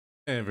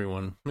Hey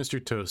everyone,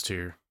 Mr. Toast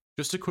here.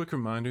 Just a quick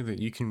reminder that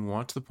you can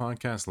watch the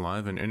podcast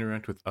live and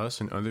interact with us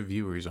and other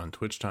viewers on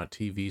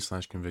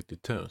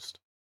twitch.tv/convictedtoast.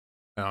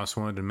 I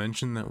also wanted to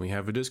mention that we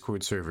have a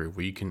Discord server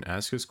where you can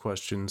ask us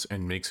questions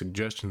and make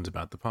suggestions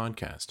about the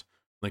podcast.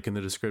 Link in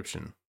the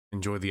description.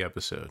 Enjoy the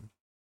episode.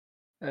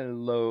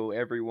 Hello,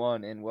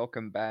 everyone, and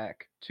welcome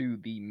back to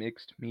the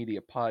Mixed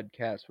Media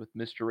Podcast with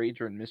Mr.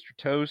 Rager and Mr.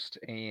 Toast.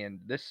 And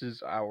this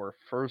is our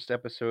first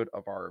episode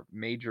of our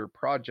major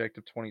project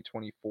of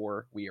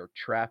 2024. We are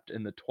trapped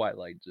in the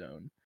Twilight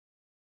Zone.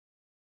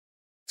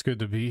 It's good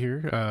to be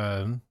here.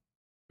 For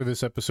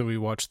this episode, we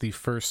watched the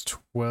first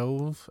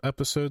 12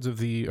 episodes of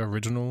the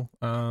original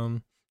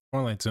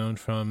Twilight Zone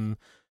from,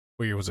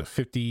 what year was it,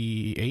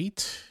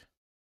 58?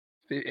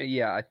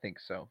 Yeah, I think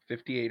so.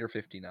 58 or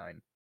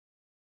 59.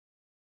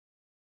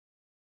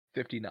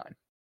 59.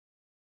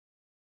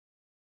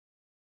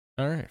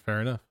 All right,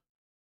 fair enough.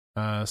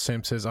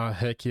 Sam says,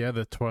 heck yeah,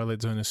 the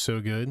Twilight Zone is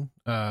so good.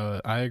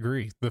 I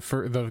agree.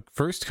 The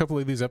first couple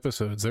of these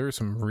episodes, there are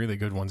some really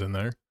good ones in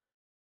there.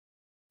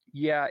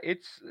 Yeah,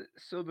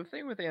 so the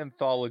thing with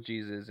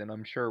anthologies is, and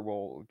I'm sure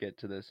we'll get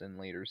to this in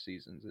later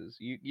seasons, is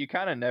you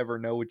kind of never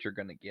know what you're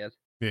gonna get.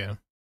 Yeah.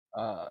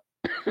 I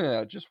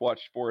just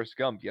watched Forrest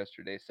Gump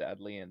yesterday,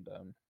 sadly, and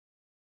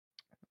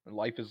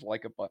life is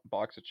like a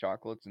box of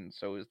chocolates, and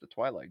so is the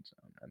Twilight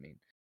Zone. I mean,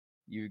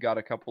 you've got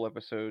a couple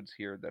episodes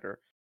here that are a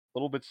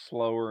little bit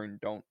slower and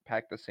don't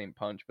pack the same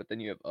punch, but then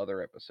you have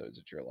other episodes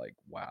that you're like,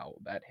 wow,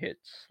 that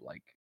hits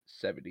like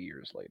 70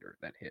 years later.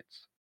 That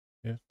hits.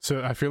 Yeah.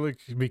 So I feel like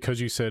because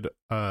you said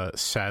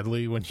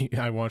sadly when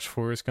I watched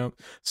Forrest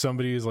Gump,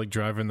 somebody is like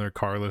driving their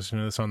car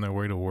listening to this on their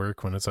way to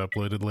work when it's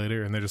uploaded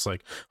later, and they're just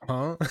like,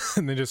 huh?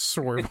 And they just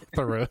swerve off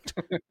the road.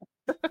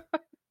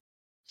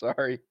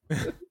 Sorry.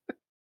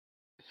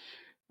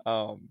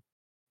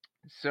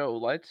 So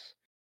let's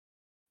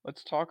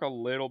talk a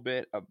little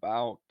bit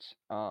about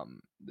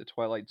the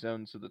Twilight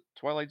Zone. So the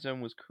Twilight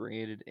Zone was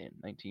created in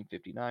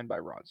 1959 by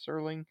Rod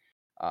Serling.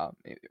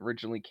 It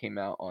originally came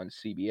out on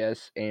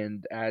CBS,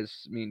 and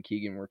as me and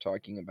Keegan were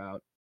talking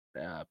about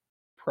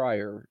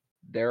prior,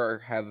 there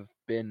have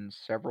been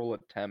several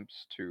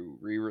attempts to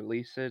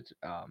re-release it.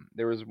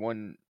 There was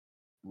one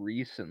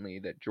recently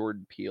that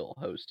Jordan Peele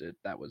hosted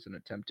that was an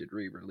attempted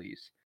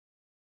re-release.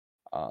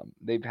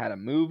 They've had a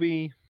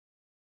movie.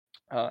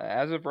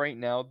 As of right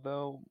now,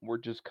 though, we're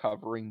just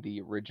covering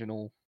the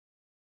original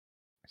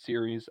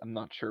series. I'm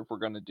not sure if we're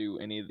going to do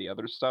any of the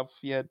other stuff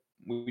yet.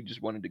 We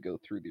just wanted to go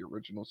through the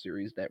original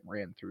series that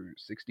ran through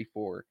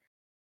 64.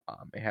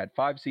 It had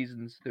 5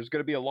 seasons. There's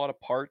going to be a lot of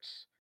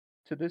parts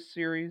to this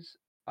series.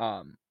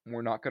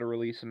 We're not going to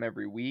release them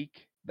every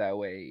week. That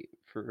way,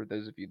 for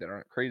those of you that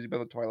aren't crazy about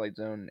the Twilight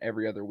Zone,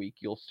 every other week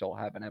you'll still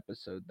have an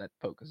episode that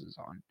focuses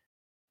on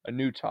a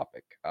new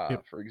topic.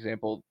 Yep. For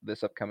example,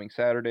 this upcoming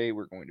Saturday,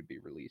 we're going to be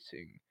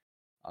releasing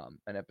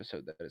an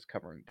episode that is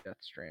covering Death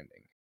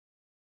Stranding.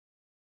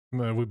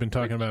 We've been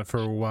talking about it for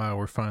a while.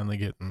 We're finally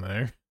getting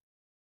there.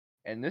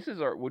 And this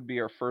would be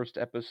our first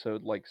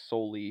episode like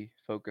solely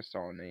focused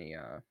on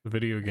a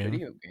video game.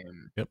 Video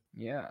game. Yep.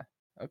 Yeah.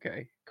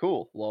 Okay.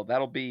 Cool. Well,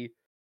 that'll be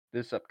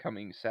this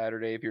upcoming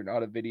Saturday. If you're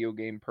not a video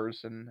game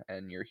person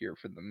and you're here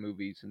for the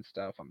movies and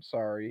stuff, I'm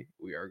sorry.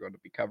 We are going to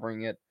be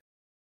covering it.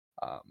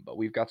 But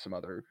we've got some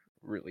other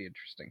really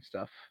interesting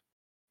stuff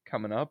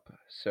coming up.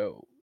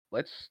 So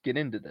let's get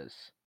into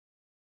this.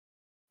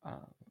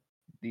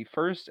 The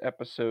first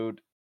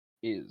episode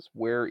is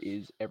Where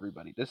Is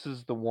Everybody? This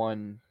is the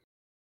one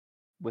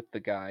with the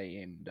guy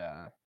and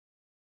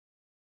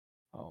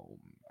oh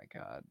my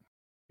god.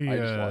 Yeah. I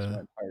just lost my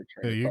entire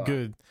train of you're thought.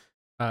 good.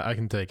 I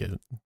can take it.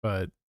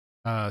 But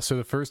so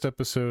the first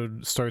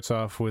episode starts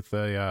off with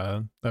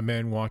a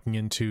man walking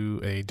into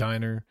a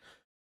diner,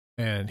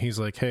 and he's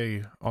like,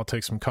 hey, I'll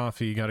take some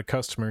coffee. You got a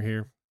customer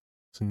here.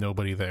 So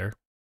nobody there.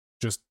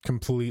 Just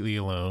completely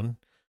alone.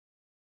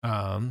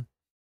 And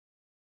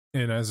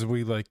as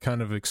we like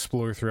kind of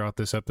explore throughout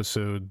this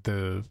episode,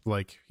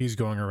 he's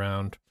going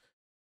around,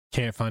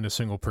 can't find a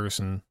single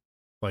person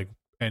like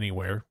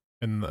anywhere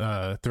and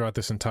throughout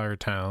this entire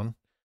town.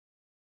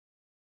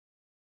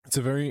 It's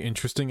a very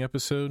interesting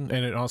episode,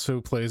 and it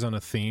also plays on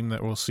a theme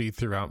that we'll see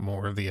throughout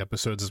more of the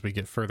episodes as we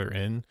get further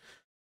in.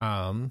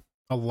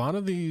 A lot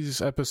of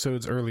these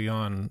episodes early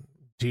on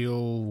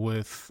deal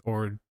with,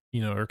 or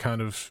are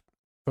kind of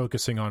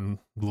focusing on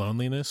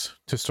loneliness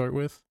to start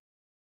with.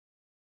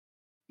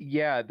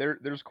 Yeah,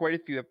 there's quite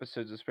a few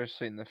episodes,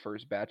 especially in the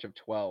first batch of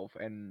 12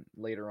 and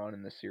later on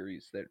in the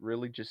series, that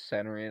really just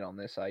center in on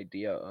this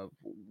idea of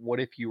what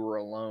if you were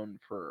alone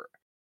for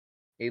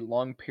a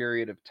long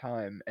period of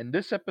time. And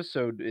this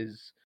episode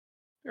is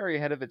very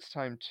ahead of its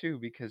time too,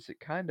 because it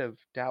kind of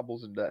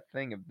dabbles into that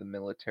thing of the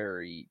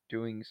military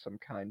doing some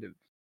kind of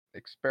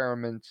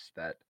experiments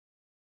that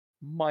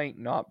might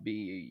not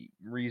be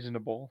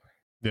reasonable.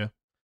 Yeah.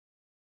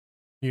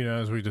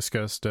 As we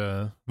discussed,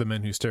 the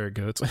men who stare at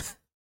goats.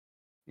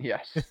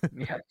 Yes,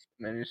 yes.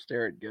 Men who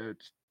stare at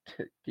goats.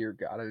 Dear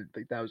God, I didn't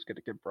think that was going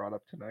to get brought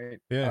up tonight.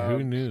 Yeah,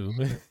 who knew?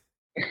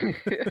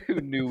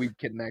 Who knew we'd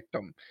connect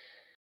them?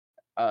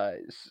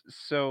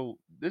 So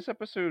this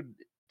episode,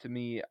 to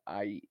me,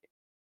 I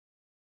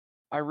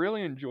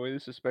really enjoy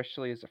this,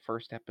 especially as a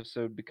first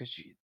episode, because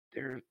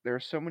there are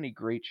so many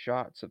great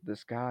shots of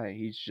this guy.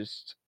 He's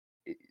just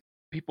I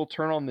people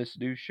turn on this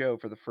new show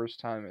for the first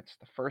time. It's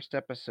the first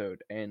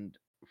episode, and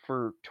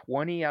for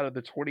 20 out of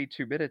the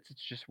 22 minutes,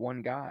 it's just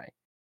one guy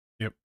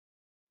Yep.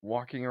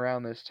 walking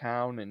around this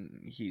town,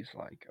 and he's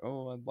like,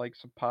 "Oh, I'd like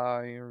some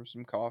pie or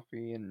some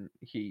coffee," and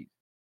he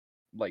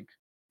like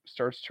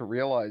starts to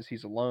realize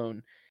he's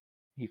alone.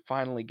 He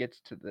finally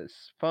gets to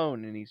this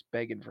phone and he's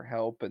begging for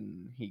help,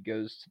 and he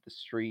goes to the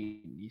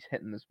street and he's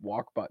hitting this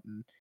walk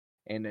button,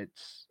 and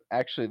it's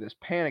actually this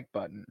panic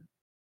button.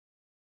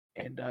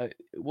 And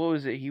what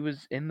was it? He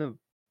was in the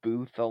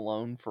booth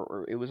alone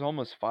for it was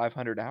almost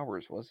 500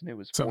 hours, wasn't it? It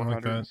was Something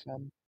like 400 that. and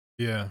some.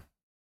 Yeah.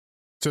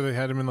 So they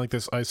had him in like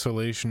this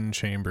isolation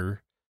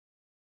chamber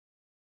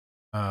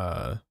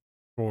uh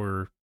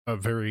for a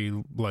very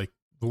like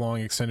long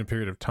extended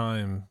period of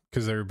time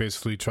because they were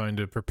basically trying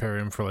to prepare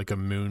him for like a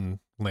moon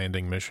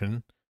landing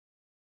mission.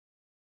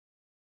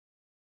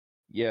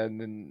 Yeah,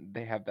 and then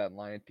they have that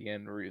line at the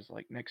end where he's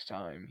like, "Next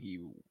time he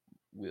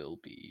will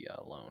be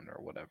alone,"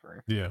 or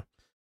whatever. Yeah.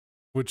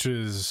 Which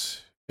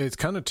is it's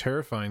kind of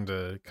terrifying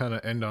to kind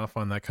of end off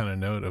on that kind of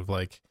note of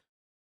like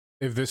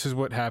if this is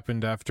what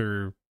happened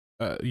after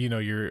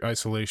your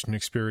isolation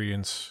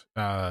experience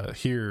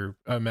here,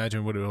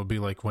 imagine what it will be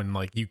like when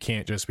like you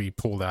can't just be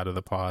pulled out of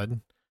the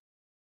pod.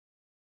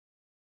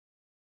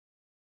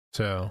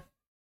 So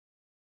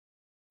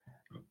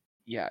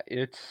Yeah,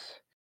 it,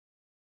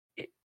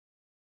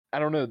 I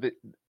don't know that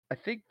I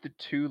think the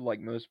two like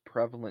most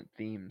prevalent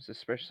themes,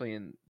 especially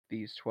in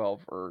these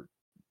 12, are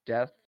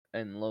death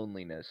and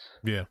loneliness.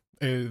 yeah,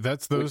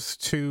 that's Which those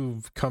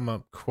two come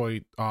up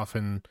quite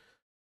often.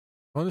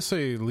 I want to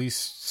say at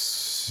least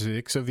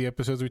 6 of the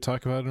episodes we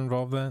talk about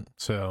involve that.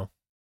 So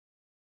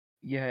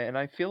yeah, and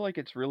I feel like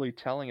it's really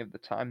telling of the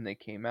time they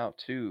came out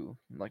too,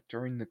 like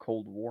during the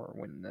Cold War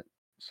when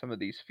some of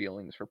these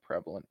feelings were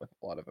prevalent with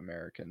a lot of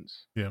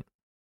Americans. yeah,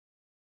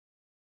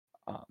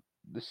 Um,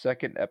 the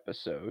second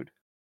episode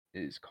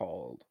is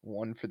called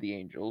One for the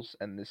Angels,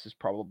 and this is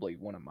probably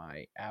one of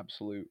my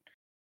absolute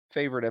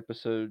favorite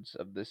episodes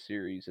of this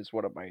series. It's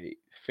one of my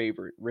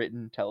favorite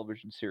written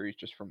television series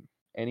just from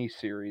any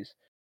series.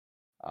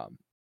 Um,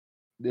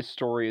 this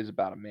story is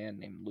about a man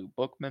named Lou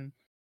Bookman,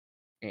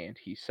 and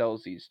he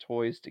sells these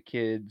toys to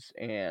kids,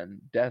 and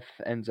Death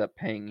ends up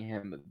paying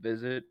him a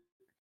visit.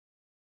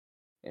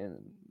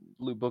 And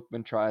Lou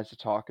Bookman tries to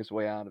talk his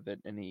way out of it,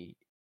 and he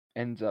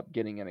ends up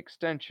getting an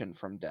extension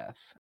from Death.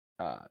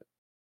 Uh,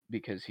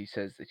 because he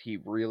says that he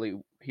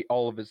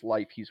all of his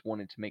life he's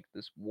wanted to make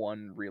this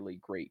one really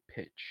great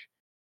pitch,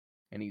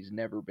 and he's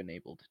never been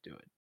able to do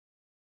it.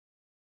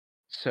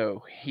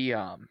 So he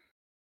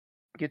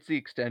gets the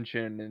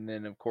extension, and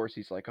then of course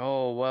he's like,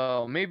 "Oh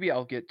well, maybe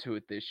I'll get to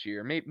it this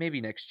year,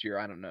 maybe next year,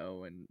 I don't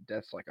know." And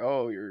Death's like,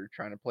 "Oh, you're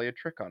trying to play a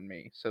trick on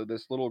me." So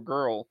this little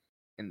girl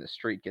in the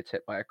street gets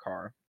hit by a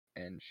car,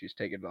 and she's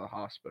taken to the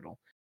hospital.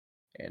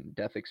 And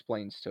Death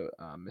explains to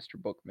Mr.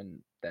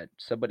 Bookman that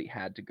somebody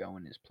had to go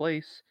in his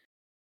place,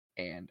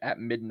 and at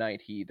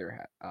midnight he's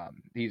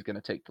going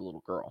to take the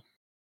little girl.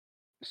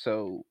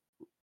 So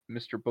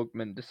Mr.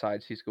 Bookman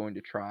decides he's going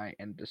to try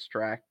and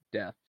distract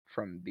Death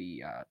from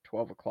the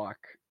 12 o'clock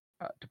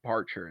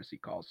departure, as he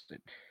calls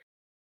it.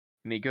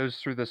 And he goes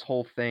through this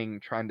whole thing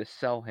trying to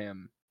sell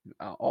him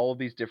all of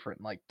these different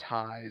like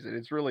ties, and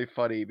it's really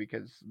funny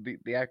because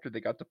the actor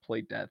that got to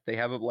play Death, they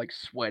have him like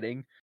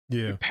sweating,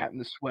 yeah. like patting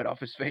the sweat off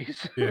his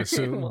face. Yeah,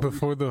 so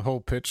before the whole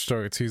pitch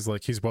starts, he's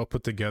well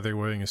put together,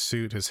 wearing a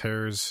suit, his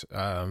hair's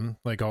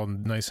like all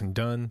nice and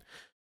done.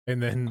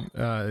 And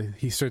then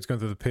he starts going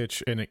through the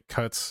pitch and it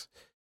cuts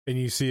and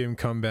you see him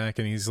come back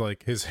and he's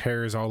like his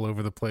hair is all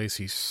over the place,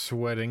 he's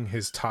sweating,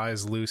 his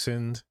tie's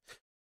loosened.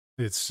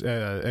 It's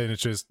and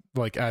it's just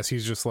like as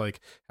he's just like,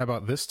 how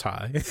about this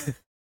tie?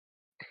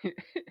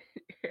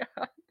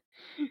 Yeah.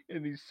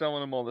 And he's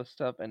selling him all this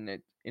stuff, and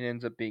it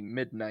ends up being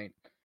midnight.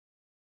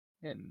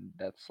 And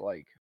that's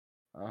like,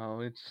 "Oh,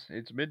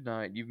 it's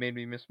midnight. You've made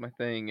me miss my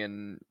thing."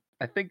 And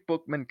I think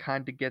Bookman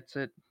kind of gets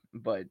it,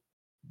 but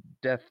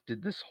Death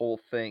did this whole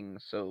thing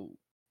so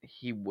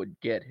he would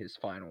get his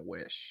final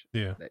wish,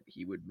 Yeah. that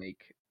he would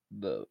make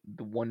the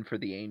one for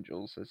the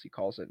angels, as he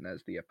calls it, and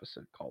as the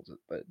episode calls it,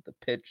 the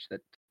pitch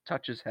that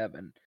touches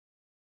heaven.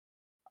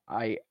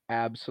 I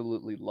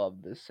absolutely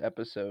love this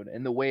episode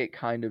and the way it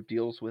kind of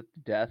deals with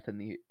death and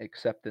the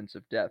acceptance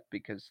of death,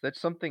 because that's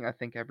something I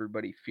think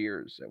everybody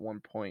fears at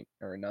one point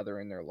or another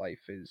in their life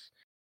is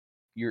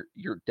you're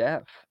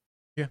deaf.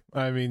 Yeah.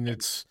 I mean, And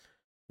it's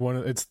one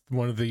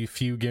of the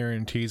few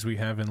guarantees we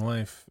have in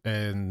life,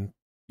 and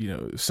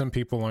some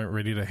people aren't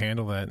ready to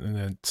handle that, and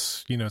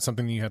it's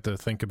something you have to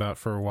think about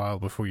for a while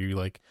before you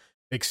like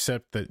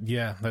accept that,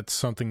 yeah, that's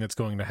something that's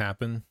going to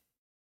happen.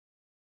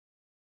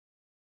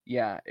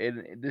 yeah,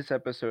 this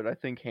episode I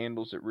think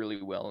handles it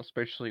really well,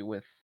 especially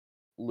with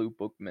Lou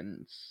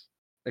Bookman's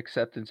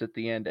acceptance at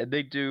the end. And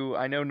they do.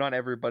 I know not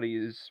everybody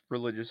is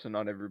religious and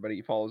not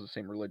everybody follows the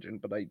same religion,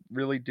 but I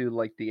really do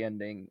like the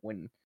ending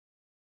when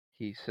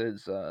he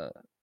says, "All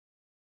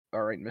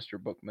right, Mr.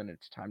 Bookman,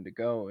 it's time to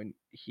go," and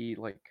he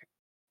like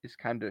is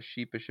kind of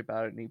sheepish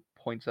about it, and he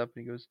points up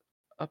and he goes,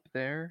 "Up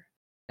there."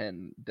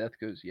 And Death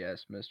goes,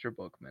 "Yes, Mr.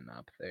 Bookman,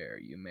 up there.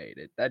 You made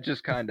it." That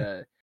just kind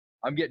of,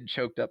 I'm getting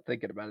choked up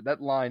thinking about it.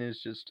 That line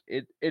is just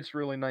it's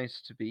really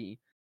nice to be,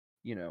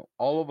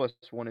 all of us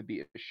want to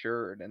be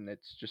assured, and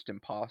it's just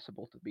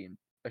impossible to be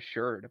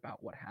assured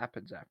about what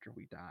happens after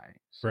we die.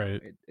 So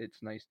Right.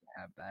 it's nice to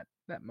have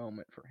that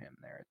moment for him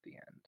there at the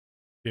end.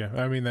 Yeah.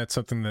 I mean, that's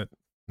something that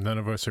none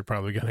of us are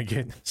probably gonna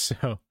get.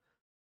 So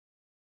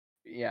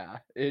Yeah,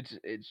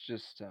 it's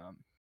just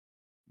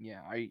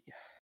yeah,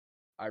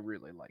 I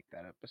really like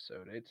that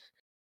episode.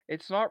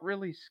 It's not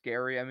really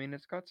scary. I mean,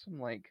 it's got some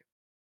like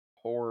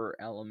horror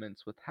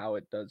elements with how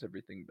it does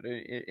everything, but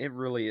it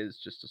really is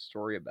just a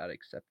story about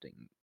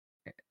accepting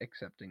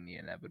the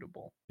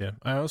inevitable. yeah,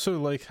 I also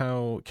like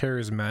how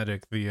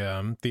charismatic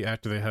the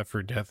actor they have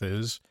for Death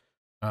is,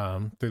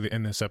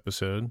 in this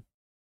episode.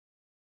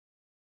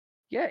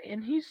 Yeah,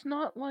 and he's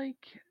not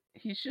like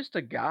he's just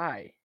a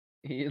guy.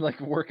 He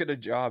like working a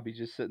job. He's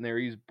just sitting there.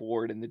 He's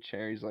bored in the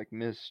chair. He's like,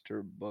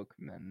 "Mr.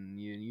 Bookman,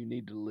 you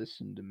need to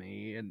listen to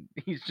me." And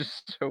he's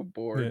just so Yeah.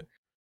 bored.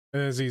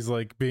 As he's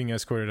like being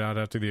escorted out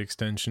after the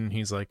extension,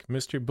 he's like,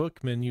 "Mr.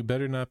 Bookman, you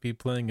better not be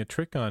playing a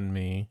trick on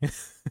me."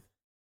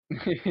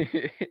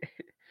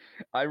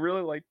 I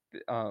really like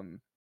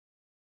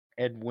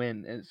Ed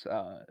Wynn as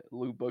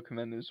Lou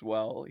Bookman as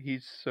well.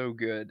 He's so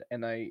good,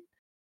 and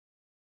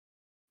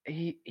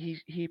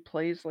he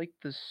plays like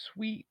the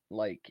sweet,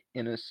 like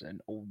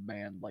innocent old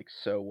man like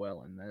so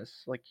well in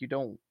this. Like you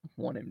don't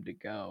want him to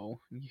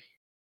go,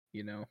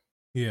 you know.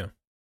 Yeah.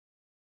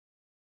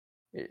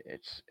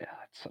 It's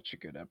such a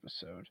good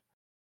episode.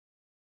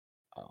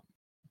 Um,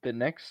 the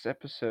next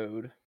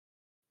episode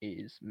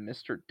is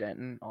Mr.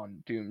 Denton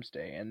on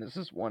Doomsday, and this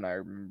is one I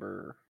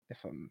remember, if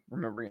I'm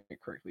remembering it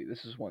correctly,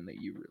 this is one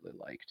that you really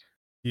liked.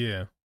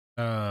 Yeah.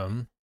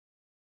 So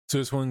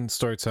this one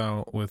starts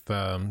out with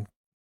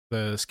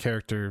this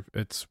character.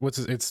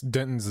 It's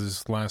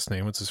Denton's last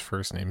name. What's his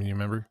first name? Do you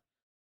remember?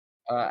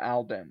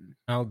 Al Denton.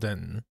 Al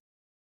Denton.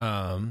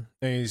 And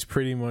he's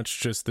pretty much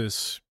just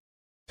this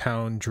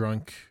town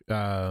drunk.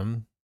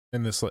 In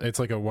this, it's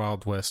like a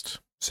Wild West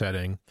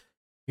setting.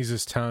 He's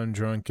this town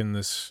drunk, and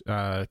this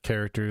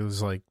character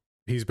is like,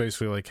 he's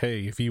basically like,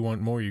 hey, if you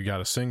want more, you got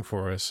to sing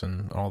for us,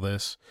 and all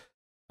this.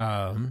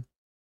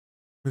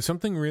 There's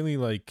something really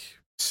like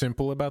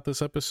simple about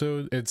this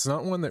episode. It's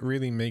not one that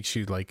really makes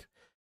you like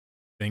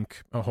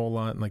think a whole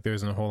lot. Like there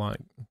isn't a whole lot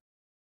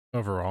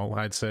overall,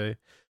 I'd say.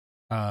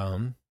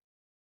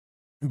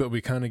 But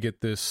we kind of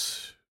get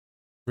this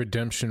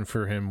redemption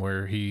for him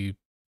where he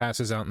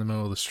passes out in the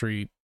middle of the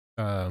street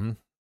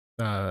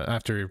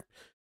after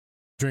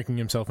drinking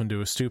himself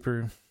into a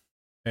stupor.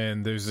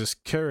 And there's this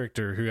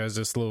character who has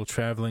this little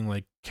traveling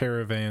like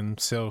caravan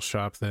sales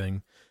shop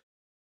thing.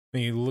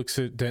 And he looks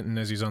at Denton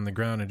as he's on the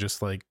ground and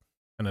just like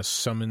kind of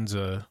summons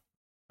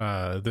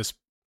this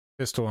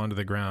pistol onto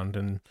the ground.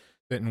 And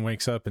Denton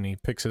wakes up and he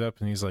picks it up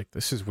and he's like,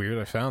 "This is weird.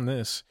 I found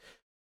this."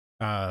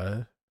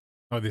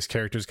 These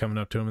characters coming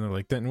up to him and they're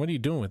like, "Denton, what are you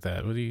doing with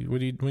that? What are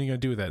you gonna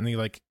do with that?" And he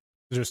like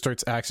just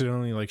starts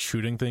accidentally like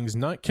shooting things,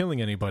 not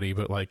killing anybody,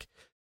 but like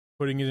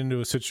putting it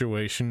into a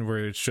situation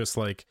where it's just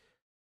like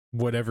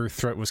whatever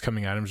threat was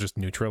coming at him is just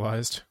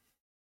neutralized.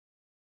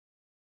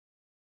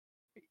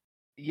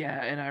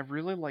 Yeah, and I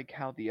really like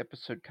how the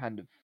episode kind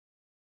of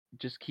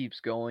just keeps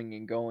going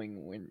and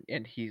going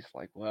and he's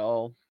like,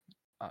 "Well,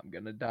 I'm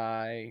gonna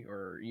die,"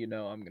 or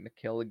 "I'm gonna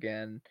kill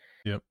again."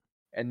 Yep.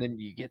 And then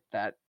you get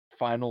that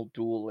final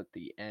duel at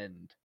the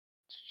end.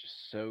 It's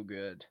just so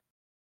good.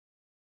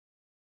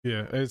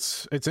 Yeah,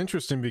 it's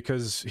interesting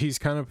because he's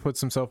kind of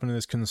puts himself into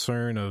this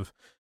concern of,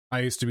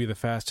 I used to be the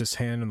fastest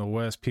hand in the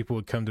West. People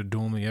would come to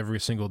duel me every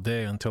single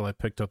day until I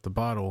picked up the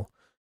bottle.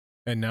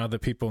 And now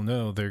that people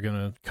know, they're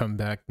going to come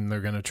back and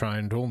they're going to try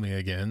and duel me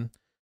again.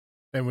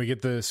 And we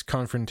get this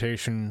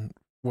confrontation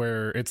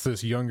where it's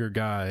this younger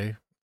guy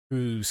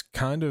who's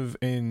kind of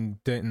in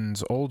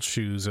Denton's old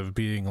shoes of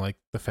being like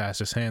the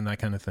fastest hand, that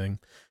kind of thing.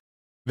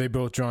 They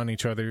both draw on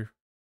each other,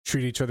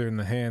 shoot each other in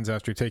the hands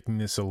after taking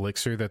this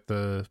elixir that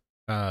the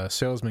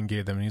salesman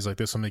gave them. And he's like,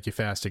 "This will make you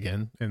fast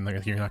again. And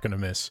like, you're not going to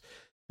miss."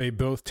 They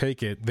both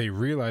take it. They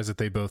realize that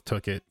they both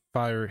took it,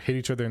 fire, hit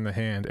each other in the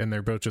hand. And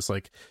they're both just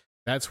like,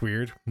 "That's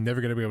weird. Never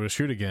going to be able to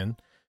shoot again."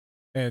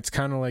 And it's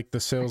kind of like the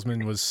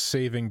salesman was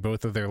saving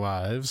both of their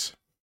lives.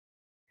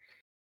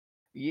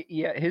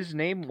 Yeah, his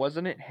name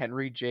wasn't it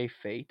Henry J.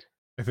 Fate,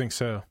 I think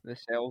so. the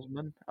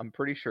salesman? I'm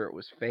pretty sure it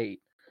was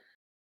Fate.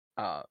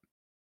 Uh,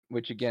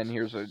 which again,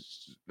 here's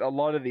a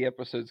lot of the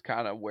episodes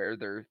kind of wear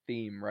their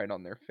theme right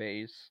on their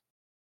face.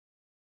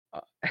 Uh,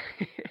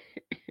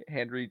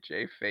 Henry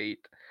J.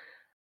 Fate.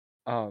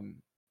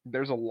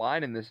 There's a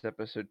line in this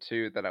episode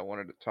too that I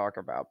wanted to talk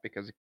about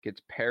because it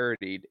gets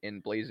parodied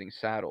in Blazing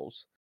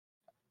Saddles.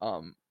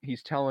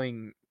 He's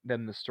telling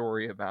them the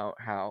story about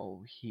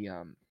how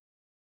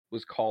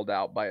was called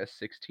out by a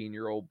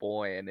 16-year-old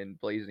boy, and in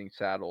Blazing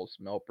Saddles,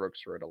 Mel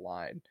Brooks wrote a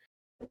line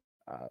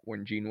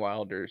when Gene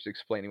Wilder's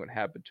explaining what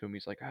happened to him.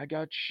 He's like, "I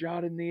got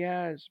shot in the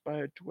ass by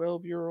a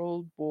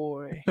 12-year-old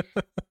boy."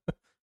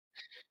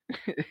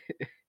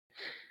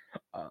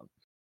 um,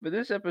 but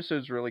this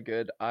episode's really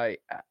good. I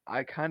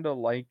kind of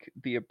like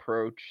the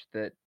approach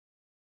that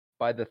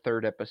by the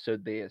third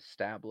episode they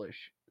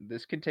establish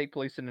this can take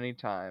place at any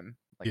time.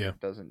 Like Yeah. it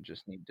doesn't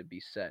just need to be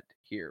set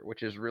here,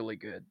 which is really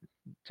good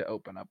to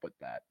open up with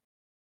that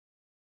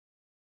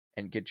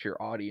and get your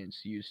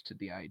audience used to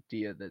the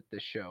idea that the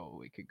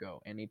show it could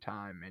go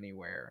anytime,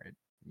 anywhere.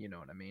 You know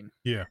what I mean?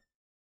 Yeah.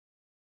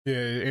 Yeah,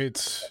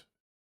 it's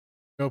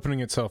opening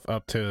itself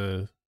up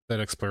to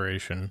that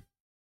exploration.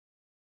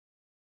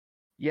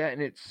 Yeah,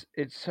 and it's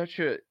such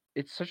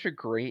a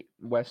great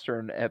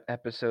Western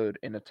episode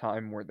in a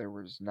time where there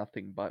was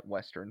nothing but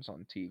Westerns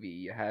on TV.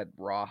 You had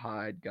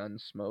Rawhide,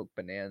 Gunsmoke,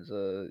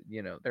 Bonanza.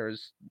 You know,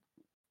 there's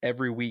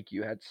every week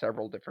you had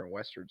several different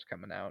Westerns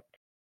coming out.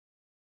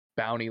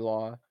 Bounty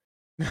Law.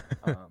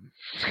 Um,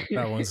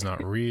 That one's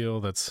not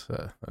real. That's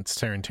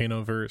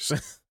Tarantino verse.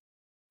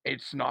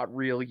 it's not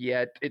real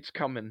yet. It's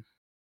coming.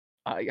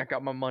 I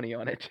got my money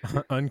on it.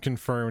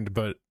 Unconfirmed,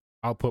 but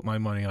I'll put my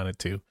money on it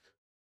too.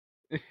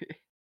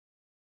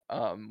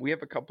 We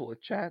have a couple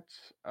of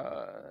chats.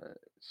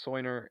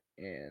 Soiner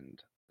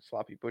and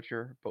Sloppy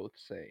Butcher both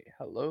say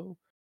hello.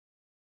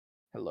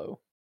 Hello.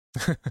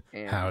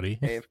 And Howdy.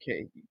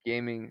 AFK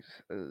Gaming's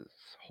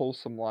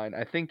wholesome line.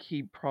 I think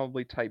he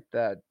probably typed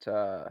that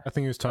I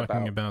think he was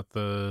talking about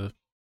the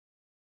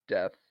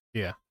death.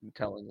 Yeah.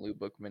 Telling Lou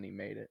Bookman he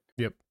made it.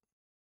 Yep.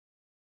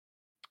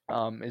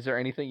 Is there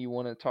anything you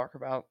want to talk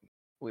about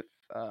with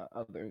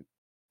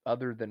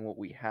other than what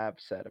we have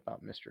said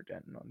about Mr.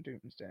 Denton on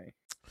Doomsday?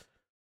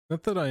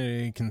 Not that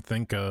I can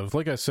think of.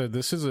 Like I said,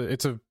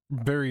 it's a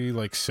very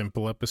like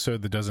simple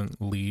episode that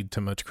doesn't lead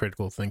to much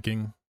critical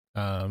thinking.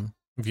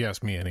 If you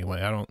ask me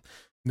anyway, I don't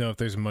know if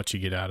there's much you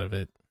get out of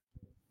it.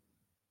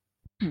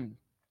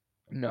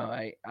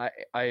 No,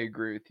 I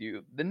agree with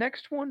you. The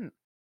next one,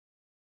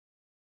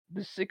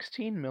 the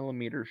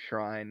 16mm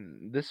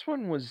shrine, this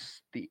one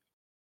was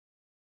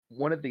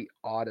one of the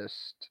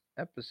oddest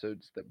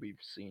episodes that we've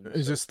seen.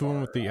 Is this the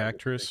one with the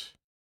actress?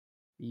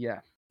 Yeah.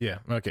 Yeah.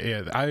 Okay.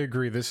 Yeah, I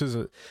agree.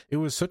 It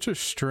was such a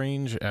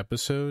strange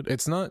episode.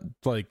 It's not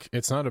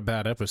a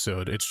bad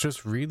episode. It's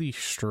just really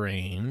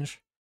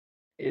strange.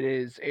 It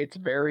is. It's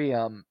very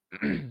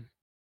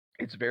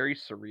it's very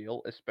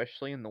surreal,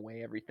 especially in the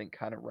way everything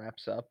kind of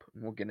wraps up,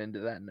 and we'll get into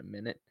that in a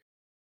minute.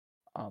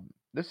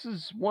 This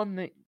is one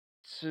that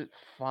to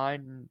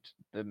find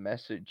the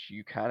message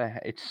you kind of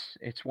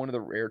it's one of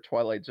the rare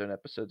Twilight Zone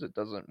episodes that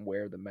doesn't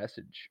wear the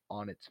message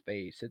on its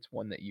face. It's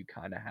one that you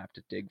kind of have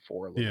to dig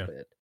for a little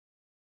bit.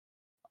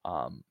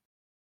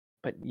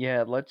 But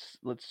yeah, let's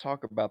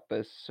talk about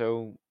this.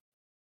 So,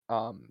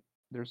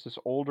 there's this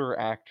older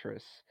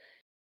actress,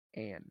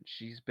 and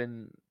she's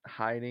been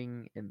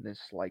hiding in this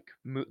like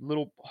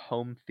little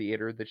home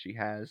theater that she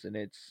has, and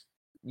it's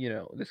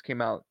this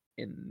came out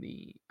in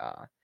the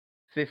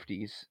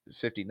 50s,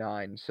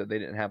 59, so they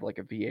didn't have like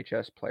a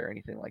VHS player or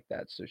anything like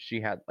that. So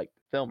she had like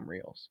film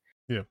reels.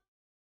 Yeah.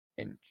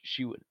 And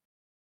she would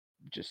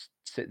just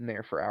sitting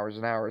there for hours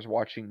and hours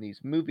watching these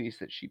movies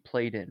that she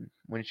played in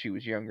when she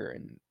was younger.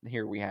 And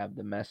here we have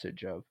the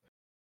message of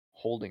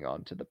holding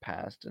on to the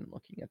past and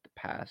looking at the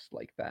past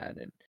like that,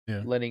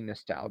 and letting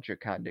nostalgia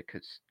kind of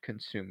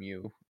consume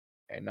you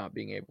and not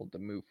being able to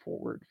move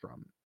forward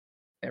from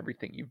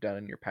everything you've done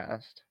in your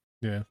past.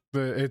 Yeah.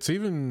 It's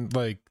even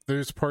like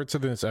there's parts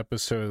of this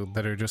episode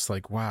that are just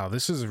like, wow,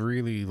 this is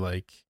really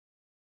like,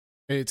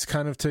 it's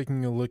kind of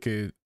taking a look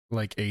at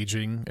like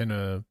aging in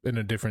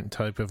a different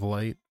type of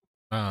light.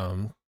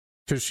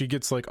 Because she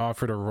gets like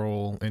offered a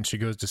role and she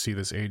goes to see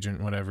this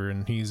agent, whatever,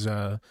 and he's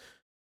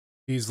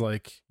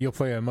like, you'll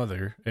play a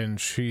mother,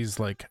 and she's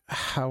like,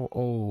 how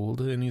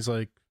old? And he's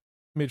like,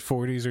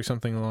 mid-40s or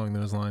something along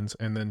those lines.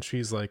 And then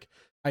she's like,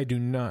 I do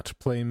not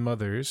play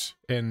mothers.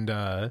 And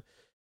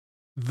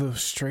the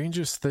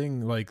strangest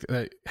thing like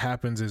that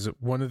happens is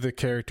one of the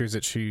characters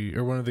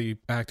one of the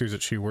actors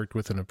that she worked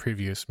with in a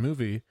previous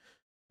movie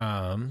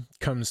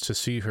comes to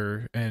see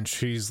her, and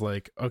she's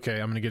like, okay,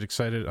 I'm gonna get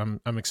excited,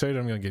 I'm excited,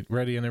 I'm gonna get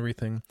ready and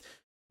everything.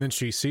 Then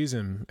she sees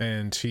him,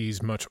 and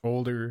he's much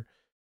older,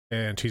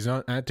 and he's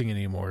not acting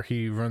anymore.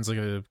 He runs like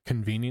a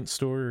convenience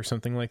store or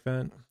something like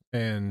that,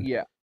 and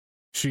yeah,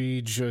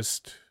 she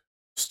just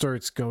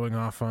starts going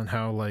off on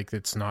how like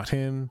it's not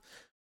him,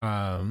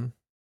 how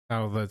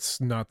that's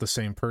not the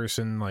same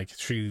person. Like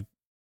she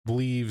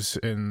leaves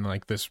in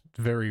like this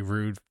very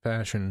rude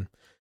fashion,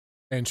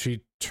 and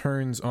she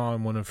turns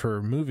on one of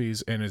her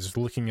movies and is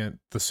looking at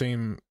the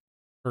same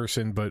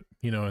person, but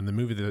in the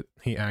movie that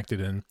he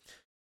acted in,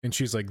 and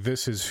she's like,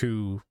 this is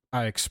who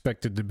I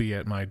expected to be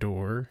at my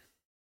door.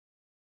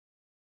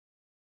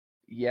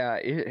 Yeah,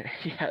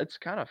 it's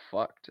kind of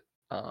fucked.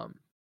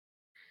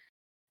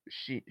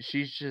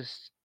 She's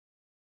just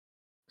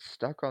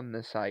stuck on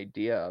this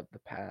idea of the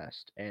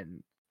past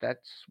and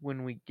that's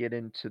when we get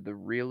into the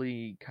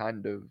really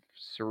kind of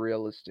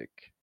surrealistic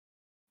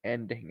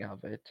ending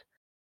of it.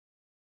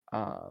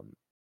 Um,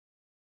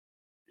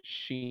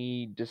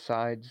 she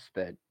decides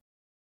that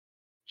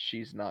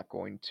she's not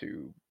going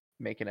to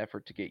make an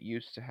effort to get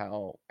used to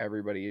how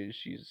everybody is.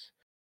 She's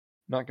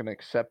not going to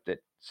accept it,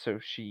 so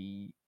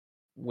she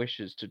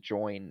wishes to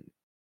join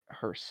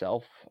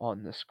herself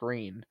on the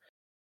screen.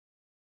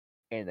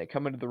 And they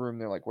come into the room,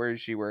 they're like, "Where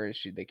is she? Where is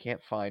she?" They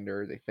can't find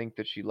her. They think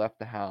that she left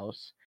the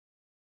house.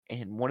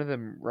 And one of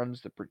them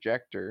runs the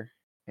projector,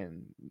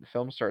 and the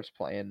film starts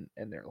playing,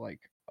 and they're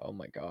like, "Oh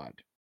my god,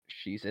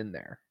 she's in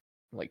there."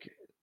 Like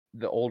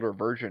the older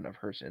version of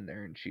her's in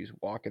there, and she's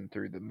walking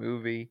through the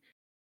movie,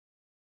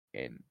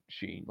 and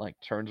she like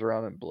turns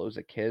around and blows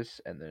a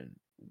kiss and then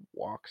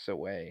walks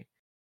away.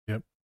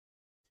 Yep.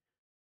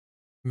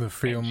 The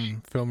And she,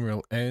 film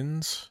reel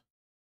ends.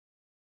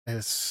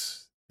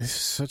 It's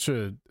such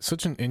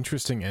an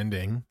interesting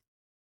ending.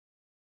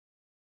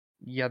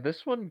 yeah,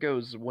 this one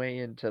goes way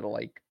into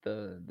like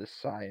the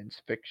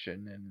science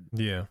fiction and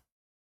Yeah.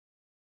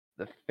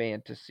 the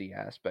fantasy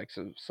aspects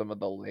of some of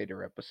the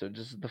later episodes.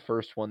 This is the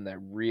first one that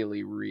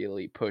really,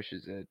 really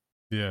pushes it.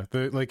 Yeah.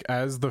 The like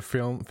as the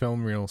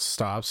film reel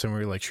stops and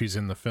we're like she's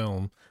in the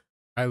film,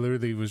 I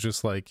literally was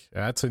just like,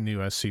 that's a new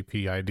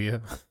SCP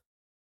idea.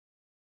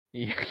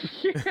 Yeah,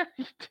 yeah,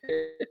 you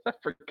did. I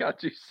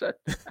forgot you said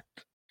that.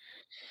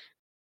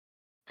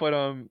 But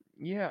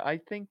yeah, I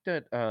think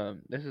that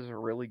this is a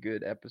really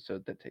good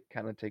episode that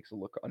kind of takes a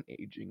look on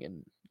aging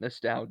and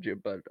nostalgia.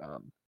 But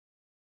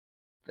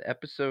the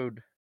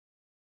episode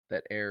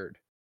that aired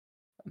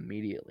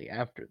immediately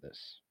after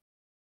this,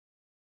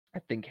 I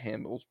think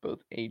handles both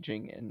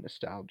aging and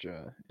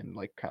nostalgia and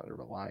like kind of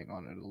relying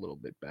on it a little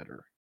bit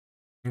better.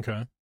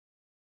 Okay.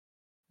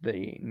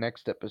 The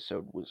next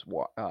episode was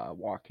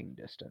Walking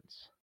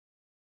Distance.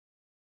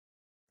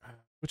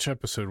 Which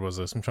episode was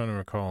this? I'm trying to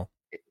recall.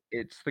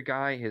 It's the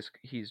guy.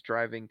 He's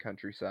driving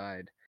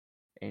countryside,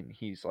 and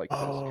he's like this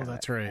Oh, kind of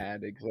that's right.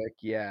 ad exec.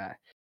 Yeah,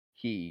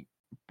 he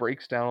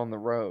breaks down on the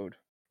road,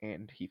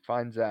 and he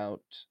finds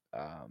out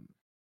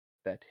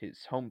that his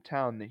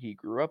hometown that he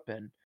grew up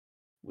in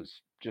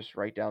was just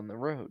right down the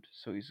road.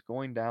 So he's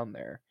going down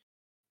there,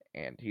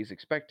 and he's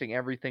expecting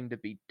everything to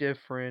be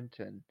different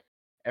and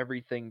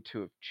everything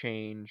to have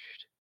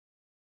changed.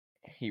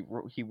 He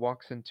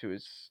walks into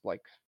his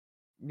like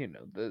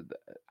the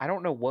I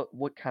don't know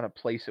what kind of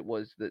place it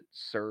was that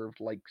served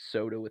like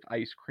soda with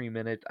ice cream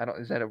in it. I don't,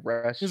 is that a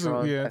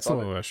restaurant? Yeah, I it's a thought it,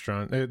 little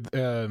restaurant.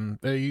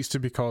 It used to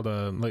be called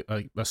like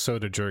a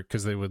soda jerk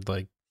because they would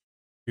like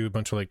do a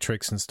bunch of like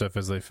tricks and stuff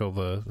as they fill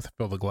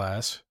the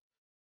glass.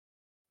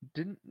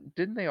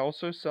 didn't they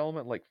also sell them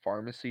at like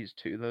pharmacies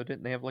too though?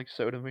 Didn't they have like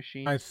soda I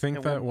machines think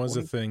at that one was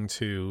a point? thing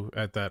too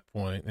at that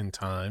point in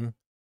time,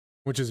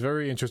 which is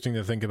very interesting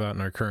to think about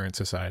in our current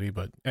society.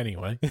 But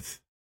anyway,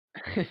 it's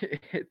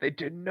They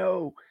didn't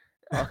know.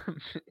 Um,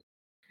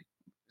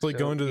 like so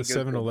going to he the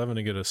goes to 7-Eleven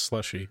to get a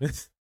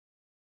slushie.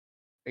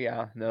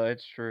 yeah, no,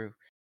 it's true.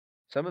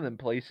 Some of them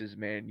places,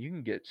 man, you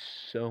can get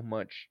so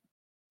much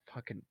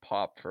fucking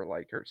pop for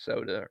like or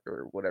soda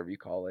or whatever you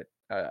call it,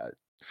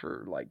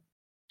 for like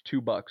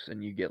 $2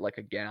 and you get like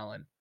a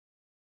gallon.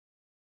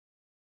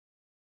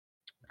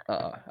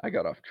 I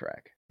got off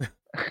track.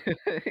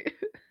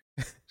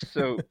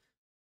 So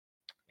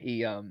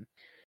he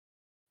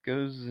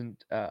goes and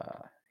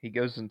he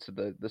goes into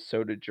the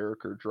soda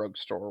jerk or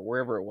drugstore or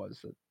wherever it was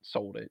that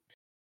sold it,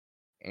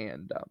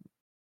 and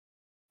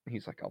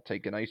he's like, "I'll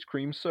take an ice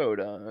cream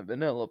soda,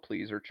 vanilla,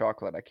 please, or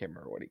chocolate." I can't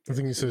remember what he I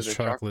think he gets. Is says it a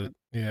chocolate.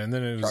 Yeah, and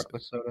then it was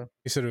chocolate soda?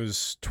 he said it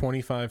was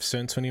 25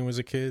 cents when he was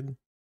a kid,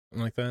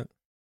 something like that.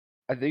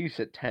 I think he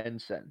said 10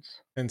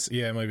 cents. And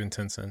yeah, it might have been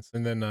 10 cents.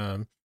 And then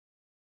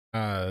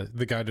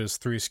the guy does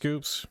 3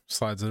 scoops,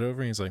 slides it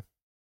over, and he's like,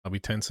 "I'll be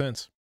 10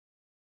 cents."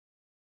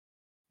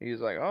 He's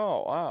like,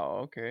 "Oh wow,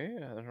 okay.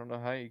 I don't know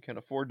how you can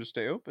afford to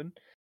stay open."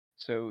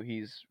 So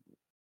he's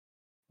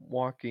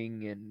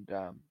walking and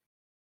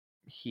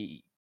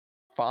he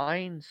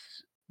finds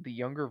the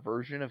younger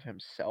version of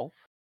himself,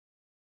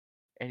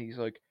 and he's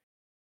like,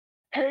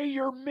 "Hey,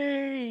 you're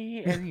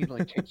me!" And he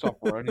like takes off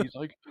running. He's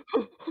like,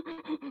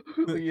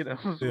 Yeah.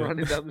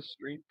 running down the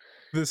street.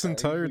 This He's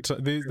entire like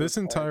this terrified.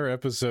 entire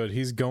episode,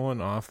 he's going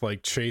off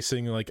like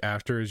chasing like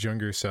after his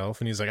younger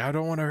self, and he's like, "I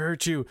don't want to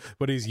hurt you,"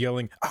 but he's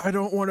yelling, "I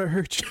don't want to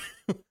hurt you."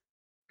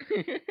 I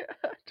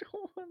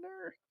don't want to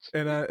hurt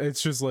And you.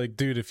 it's just like,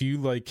 dude, if you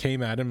like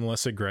came at him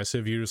less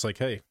aggressive, you're just like,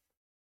 "Hey,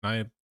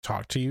 I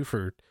talked to you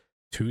for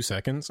 2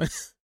 seconds."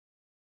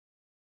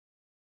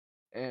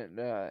 And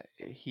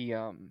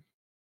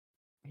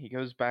he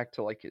goes back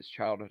to like his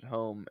childhood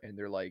home, and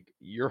they're like,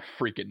 "You're a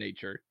freak of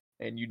nature,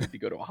 and you need to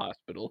go to a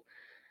hospital."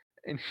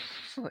 And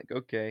he's like,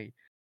 "Okay."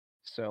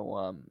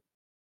 So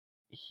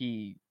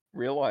he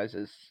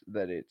realizes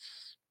that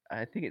it's,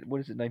 I think it, what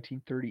is it,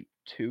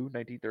 1932,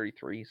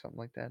 1933, something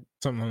like that.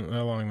 Something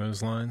along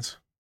those lines.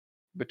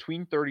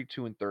 Between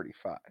 32 and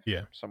 35,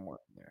 Yeah. somewhere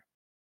in there.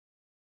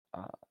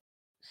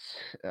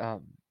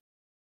 Um,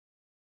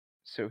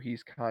 so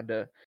he's kind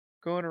of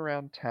going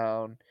around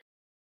town.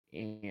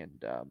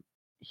 and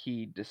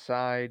he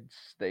decides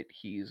that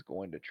he's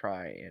going to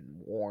try and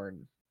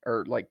warn,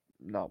 or like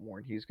not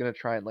warn. He's going to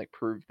try and like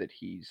prove that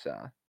he's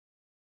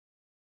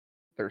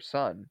their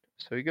son.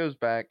 So he goes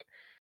back,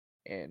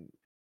 and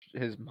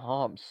his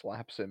mom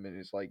slaps him and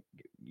is like,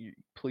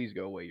 Please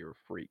go away, you're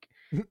a freak."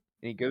 And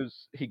he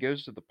goes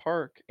to the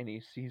park, and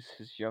he sees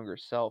his younger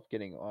self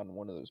getting on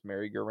one of those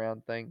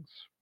merry-go-round things.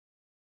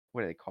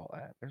 What do they call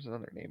that? There's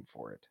another name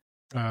for it.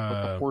 With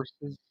the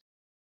horses.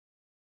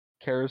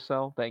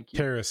 Carousel. Thank you.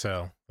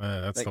 Carousel.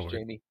 That's the Thanks, word.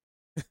 Jamie.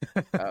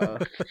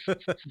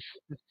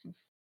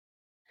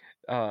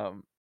 Uh,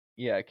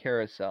 yeah,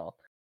 carousel.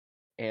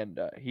 And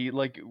he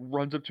like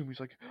runs up to him. He's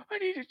like, "I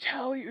need to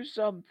tell you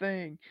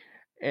something,"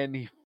 and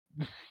his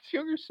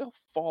younger self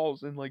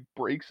falls and like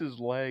breaks his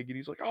leg, and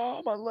he's like,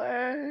 "Oh, my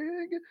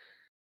leg!"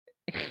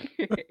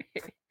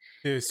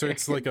 It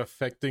starts like and,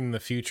 affecting the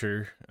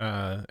future,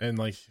 and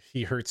like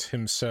he hurts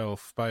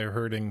himself by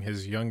hurting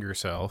his younger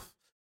self.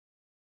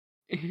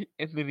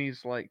 and then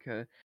he's like,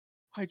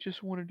 "I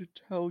just wanted to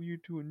tell you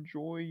to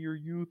enjoy your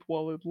youth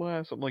while it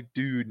lasts." I'm like,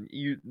 dude,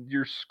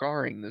 you're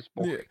scarring this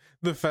boy. Yeah,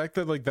 the fact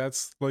that like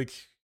that's like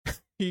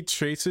he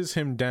chases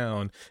him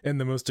down in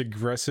the most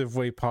aggressive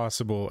way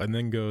possible, and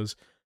then goes,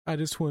 "I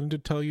just wanted to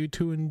tell you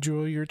to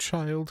enjoy your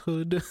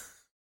childhood."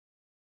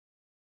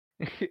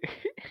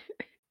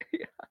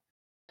 Yeah.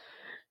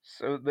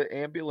 So the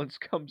ambulance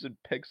comes and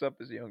picks up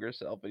his younger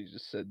self, and he's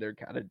just sitting there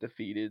kind of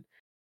defeated.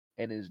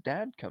 And his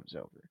dad comes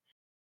over.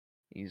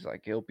 He's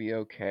like, "He'll be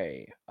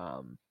okay.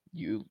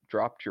 You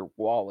dropped your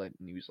wallet,"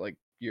 and he was like,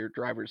 "Your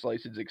driver's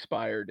license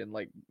expired in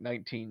like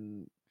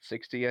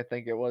 1960, I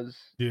think it was."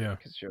 Yeah,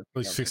 Because you're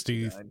like young,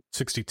 60, 59.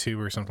 62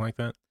 or something like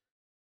that.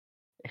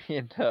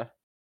 And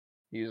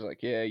he was like,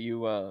 "Yeah,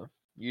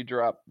 you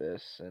dropped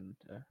this," and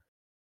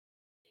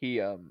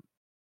he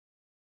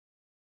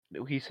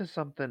he says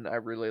something I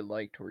really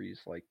liked, where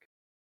he's like,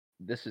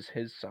 "This is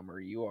his summer.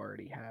 You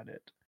already had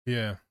it."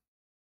 Yeah,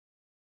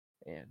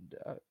 And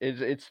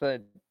it's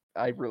that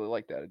I really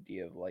like that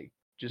idea of like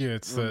just yeah.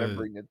 It's the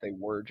remembering that they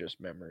were just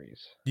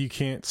memories. you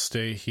can't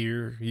stay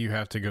here. You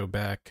have to go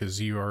back because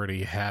you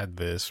already had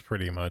this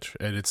pretty much,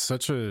 and it's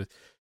such a.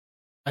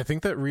 I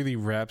think that really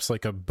wraps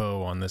like a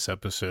bow on this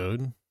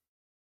episode.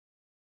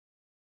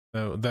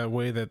 That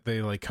way that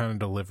they like kind of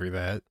deliver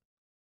that.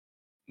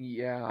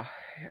 Yeah,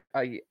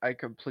 I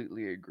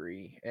completely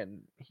agree,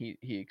 and he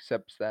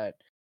accepts that,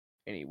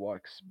 and he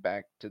walks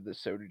back to the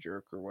soda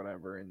jerk or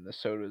whatever, and the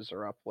sodas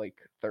are up like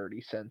 30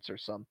 cents or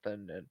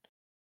something, and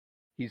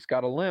he's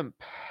got a limp,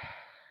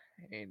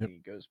 and Yep. he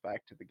goes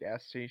back to the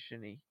gas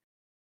station. He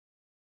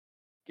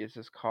gets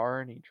his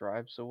car and he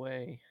drives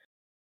away.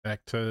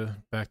 Back to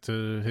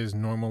his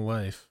normal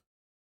life.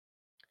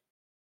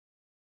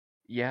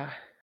 Yeah,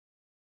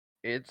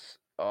 it's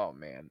oh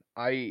man,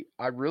 I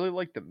really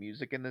like the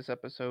music in this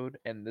episode,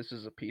 and this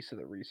is a piece of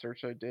the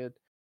research I did.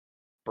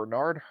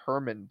 Bernard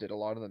Herrmann did a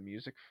lot of the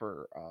music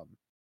for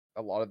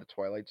a lot of the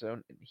Twilight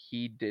Zone, and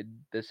he did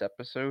this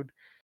episode.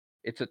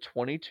 It's a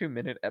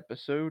 22-minute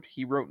episode.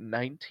 He wrote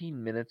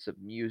 19 minutes of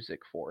music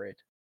for it.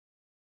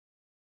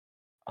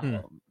 Hmm.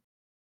 Um,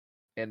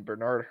 and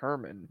Bernard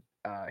Herrmann,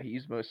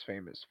 he's most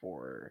famous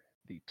for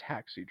the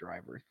Taxi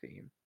Driver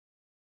theme.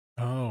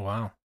 Oh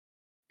wow.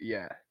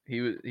 Yeah,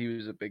 he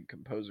was a big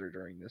composer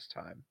during this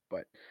time,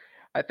 but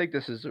I think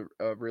this is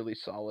a really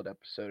solid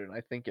episode, and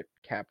I think it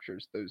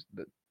captures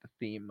the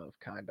theme of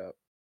kind of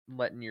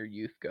letting your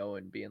youth go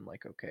and being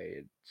like, okay,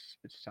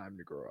 it's time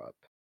to grow up.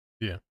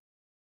 Yeah.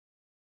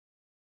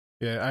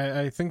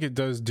 Yeah, I think it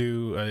does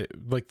do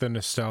like the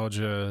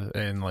nostalgia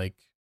and like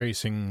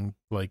facing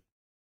like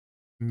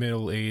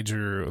middle age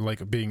or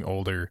like being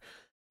older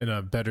in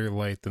a better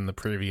light than the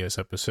previous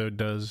episode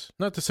does.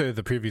 Not to say that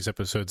the previous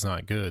episode's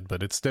not good,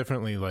 but it's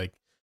definitely like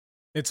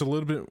it's a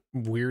little bit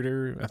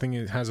weirder. I think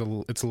it's a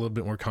little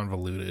bit more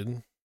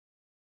convoluted.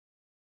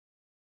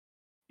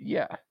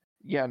 Yeah,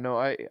 yeah, no,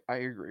 I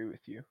agree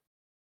with you.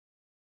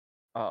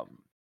 Um,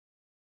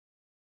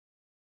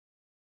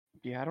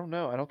 yeah, I don't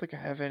know. I don't think I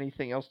have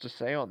anything else to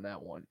say on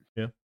that one.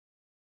 Yeah.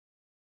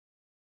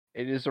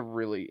 It is a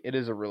really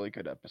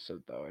good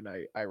episode though, and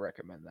I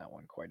recommend that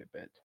one quite a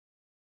bit.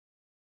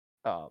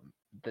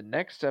 The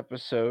next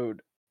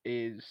episode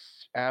is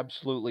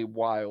absolutely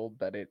wild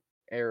that it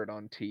aired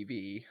on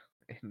TV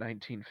in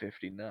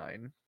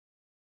 1959.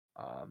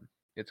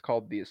 It's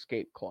called The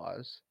Escape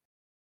Clause,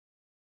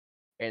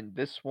 and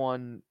this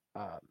one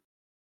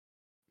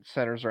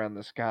centers around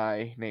this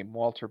guy named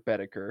Walter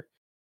Bedecker,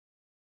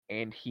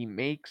 and he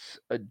makes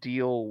a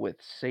deal with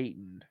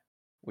Satan,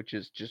 which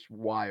is just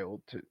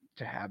wild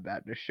to have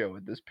that in a show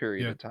at this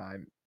period Yeah. of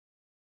time.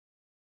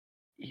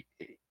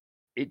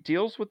 It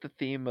deals with the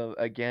theme of,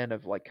 again,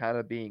 of like kind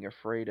of being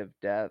afraid of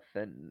death,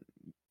 and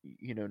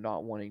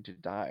not wanting to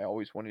die,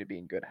 always wanting to be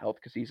in good health,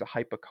 because he's a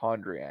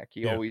hypochondriac.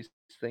 He Yeah. always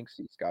thinks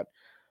he's got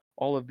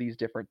all of these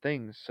different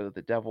things, so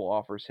the devil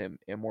offers him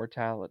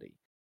immortality,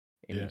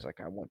 and Yeah. he's like,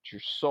 "I want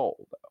your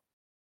soul."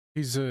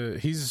 He's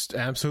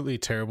absolutely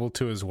terrible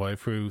to his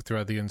wife, who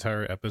throughout the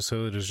entire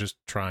episode is just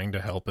trying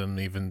to help him,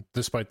 even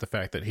despite the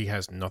fact that he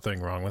has nothing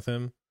wrong with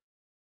him.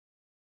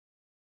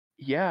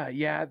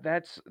 Yeah,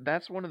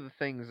 that's one of the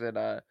things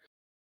that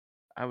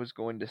I was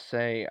going to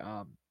say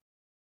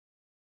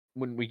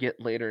when we get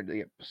later in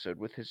the episode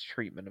with his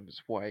treatment of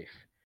his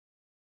wife.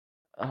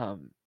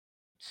 Um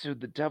so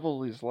the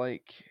devil is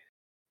like,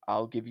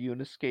 I'll give you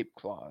an escape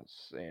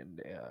clause,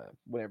 and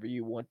whenever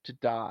you want to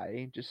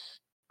die, just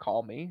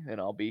call me and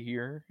I'll be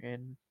here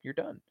and you're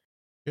done.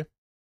 Yeah.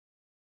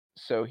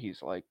 So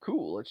he's like,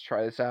 "Cool, let's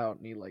try this out."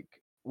 And he like,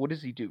 what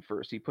does he do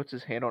first? He puts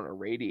his hand on a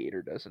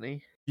radiator, doesn't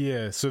he?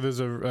 Yeah, so there's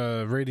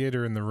a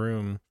radiator in the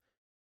room,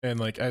 and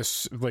like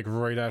as like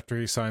right after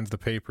he signs the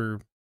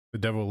paper, the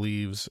devil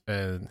leaves,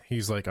 and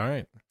he's like, "All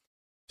right,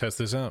 test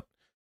this out."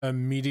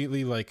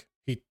 Immediately, like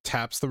he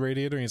taps the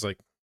radiator, and he's like,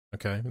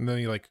 "Okay," and then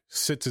he like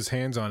sits his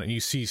hands on it, and you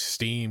see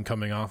steam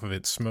coming off of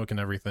it, smoke and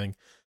everything.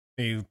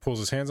 And he pulls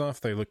his hands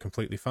off; they look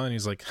completely fine.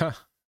 He's like,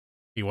 "Ha,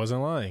 he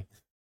wasn't lying."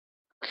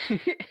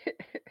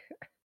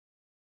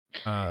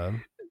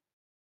 Um,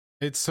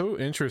 it's so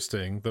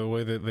interesting the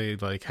way that they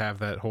like have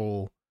that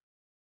whole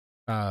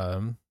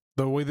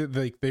the way that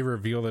they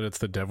reveal that it's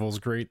the devil's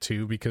great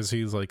too, because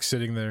he's like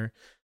sitting there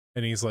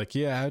and he's like,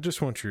 "Yeah, I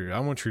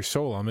want your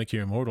soul, I'll make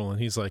you immortal."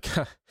 And he's like,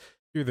 "Ha,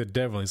 you're the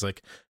devil." He's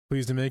like,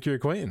 "Pleased to make your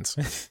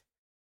acquaintance."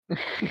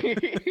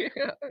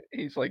 Yeah,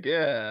 he's like,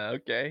 "Yeah,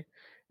 okay."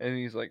 And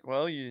he's like,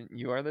 "Well,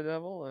 you are the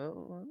devil?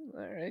 Well,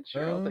 all right,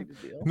 sure, I'll uh take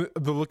the deal."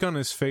 the look on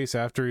his face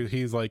after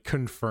he's like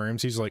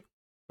confirms, he's like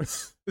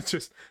it's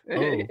just,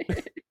 oh.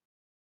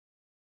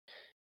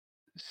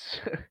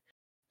 So,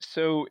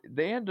 so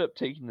they end up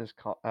taking this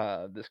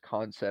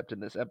concept in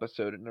this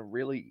episode in a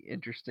really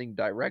interesting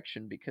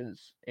direction,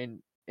 because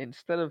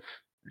instead of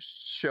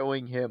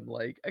showing him,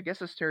 like, I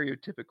guess a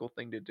stereotypical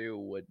thing to do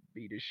would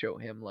be to show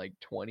him like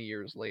 20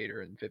 years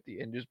later and 50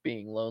 and just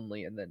being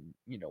lonely and then,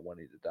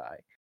 wanting to die.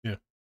 Yeah.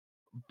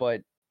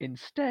 But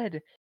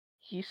instead,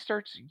 he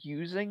starts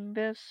using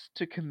this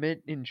to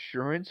commit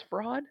insurance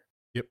fraud.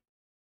 Yep.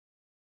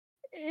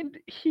 And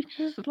he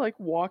just like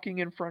walking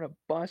in front of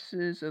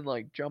buses and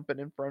like jumping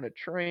in front of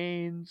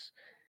trains,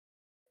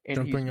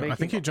 and he's I think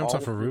making he jumps all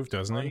off a of this roof,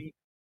 doesn't he? money.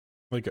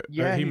 Like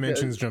Yeah, he he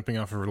mentions does. jumping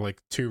off of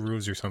like two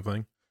roofs or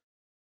something.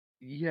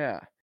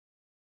 Yeah.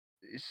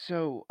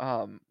 So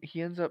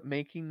he ends up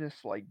making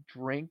this like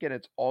drink, and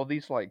it's all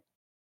these like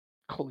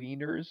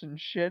cleaners and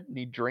shit, and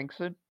he drinks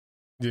it.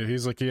 Yeah,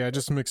 he's like, "Yeah, I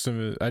just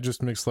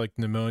mixed like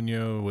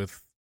pneumonia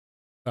with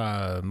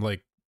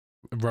like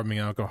rubbing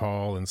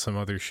alcohol and some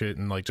other shit,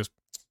 and like just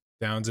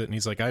downs it." And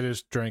he's like, "I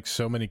just drank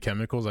so many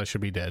chemicals, I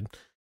should be dead."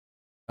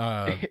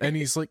 And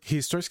he's like,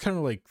 he starts kind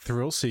of like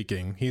thrill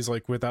seeking. He's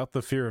like, without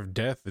the fear of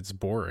death, it's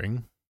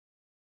boring.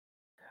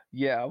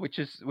 Yeah, which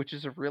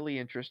is a really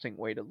interesting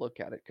way to look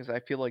at it, because I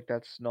feel like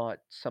that's not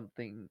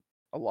something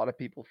a lot of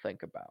people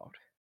think about.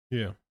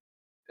 Yeah.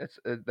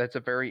 That's a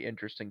very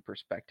interesting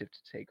perspective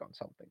to take on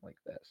something like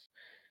this.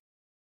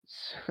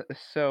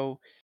 So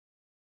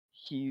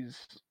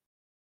he's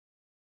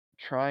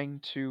trying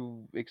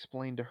to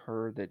explain to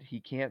her that he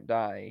can't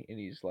die, and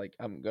he's like,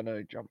 "I'm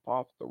gonna jump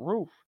off the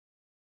roof."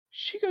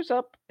 She goes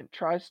up and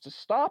tries to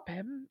stop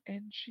him,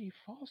 and she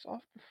falls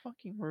off the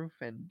fucking roof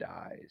and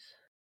dies.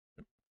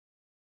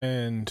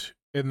 And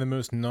in the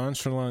most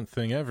nonchalant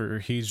thing ever,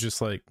 he's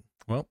just like,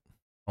 "Well,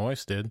 my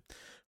wife's dead."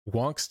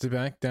 Walks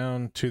back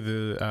down to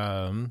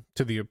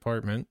the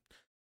apartment,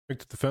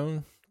 picked up the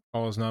phone,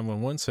 calls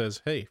 911,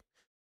 says, "Hey,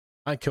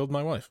 I killed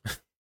my wife."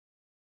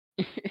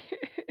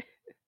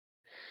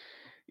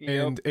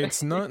 Yep. And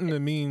it's not in the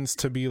means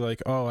to be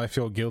like, "Oh, I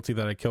feel guilty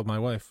that I killed my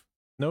wife."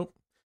 Nope.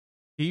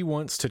 He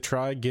wants to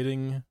try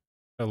getting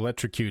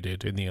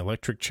electrocuted in the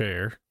electric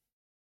chair.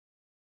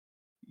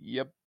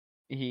 Yep.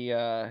 He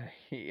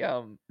he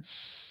yep,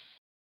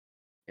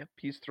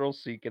 he's thrill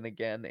seeking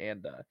again,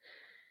 and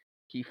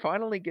he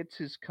finally gets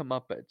his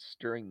comeuppance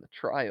during the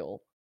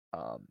trial.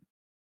 Um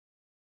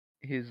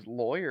his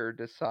lawyer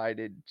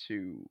decided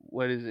to,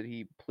 what is it?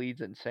 He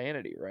pleads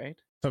insanity, right?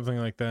 Something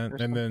like that. Or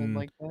something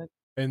like that.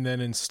 And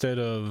then instead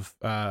of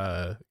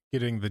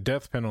getting the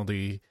death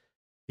penalty,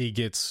 he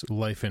gets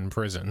life in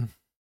prison.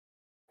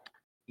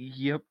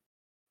 Yep.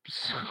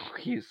 So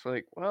he's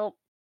like, "Well,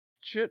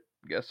 shit,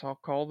 guess I'll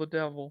call the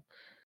devil."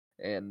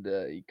 And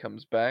he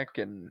comes back,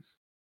 and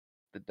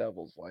the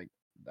devil's like,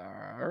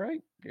 "All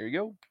right, here you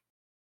go."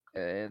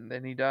 And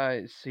then he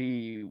dies.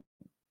 He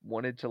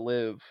wanted to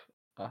live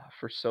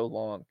for so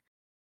long.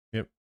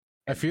 Yep.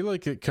 I And feel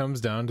like it comes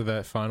down to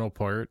that final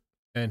part,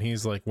 and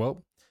he's like,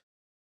 "Well,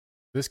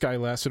 this guy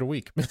lasted a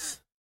week."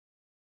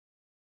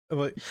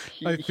 Like,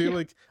 yeah,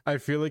 I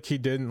feel like he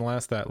didn't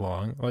last that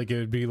long. Like, it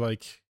would be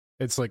like,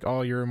 it's like,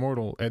 "Oh, you're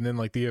immortal," and then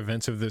like the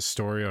events of this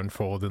story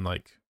unfold in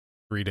like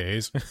 3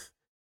 days.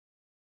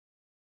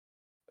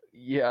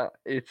 yeah,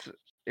 it's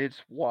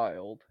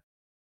wild.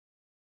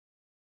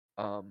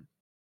 Um,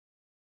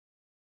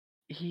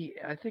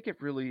 I think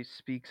it really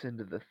speaks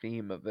into the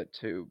theme of it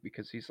too,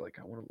 because he's like,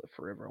 "I want to live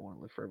forever. I want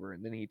to live forever,"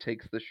 and then he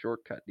takes the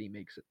shortcut and he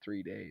makes it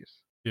 3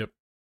 days. Yep.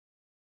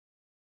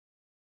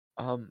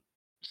 Um,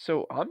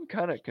 so I'm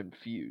kind of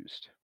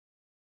confused.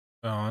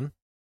 On.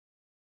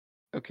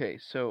 Okay,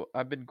 so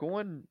I've been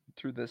going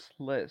through this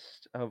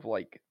list of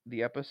like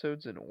the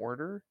episodes in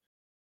order.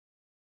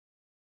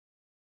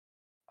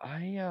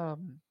 I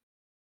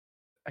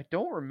I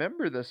don't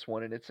remember this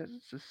one, and it says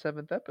it's the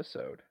seventh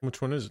episode.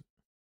 Which one is it?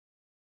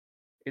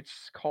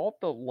 It's called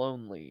The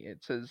Lonely.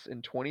 It says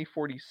in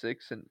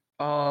 2046, and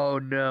oh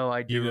no, I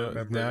You do know,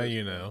 remember now this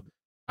you know. one.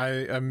 I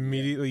Yeah,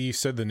 immediately you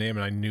said the name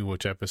and I knew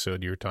which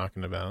episode you were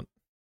talking about.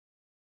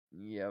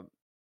 yep,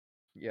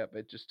 yep.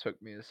 It just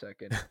took me a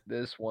second.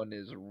 This one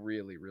is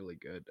really, really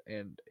good,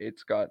 and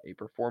it's got a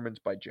performance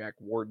by Jack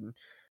Warden,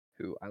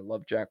 who I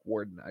love. Jack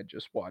Warden. I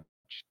just watched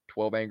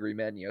 12 Angry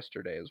Men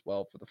yesterday as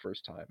well for the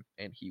first time,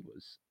 and he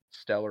was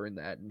stellar in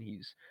that, and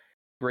he's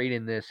great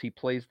in this. He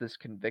plays this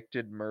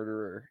convicted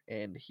murderer,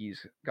 and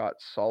he's got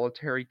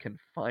solitary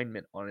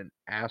confinement on an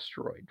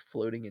asteroid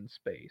floating in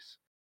space.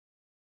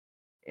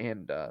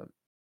 And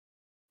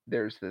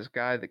there's this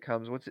guy that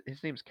comes. What's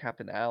his name's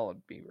Captain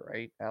Allenby,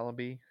 right?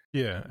 Allenby,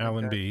 Yeah, something like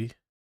Alan that. B.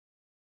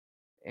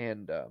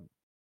 And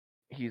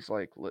he's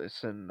like,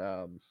 "Listen,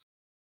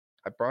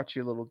 I brought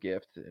you a little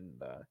gift,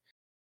 and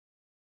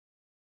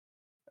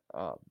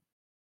um,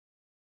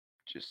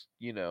 just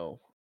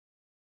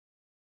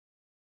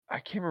I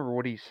can't remember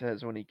what he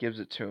says when he gives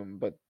it to him,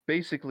 but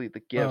basically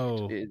the gift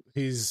Oh,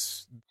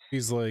 is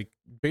he's like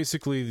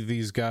basically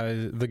these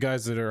guys, the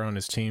guys that are on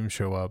his team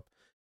show up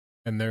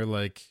and they're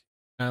like,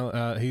 I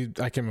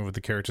can't remember what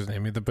the character's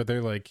name either, but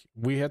they're like,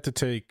 we had to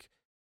take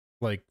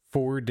like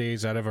 4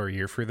 days out of our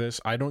year for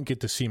this. I don't get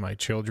to see my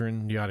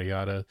children, yada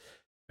yada.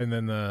 And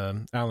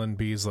then Alan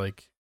B's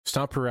like,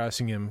 stop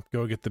harassing him,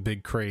 go get the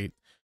big crate.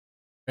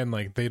 And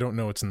like they don't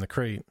know what's in the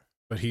crate,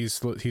 but he's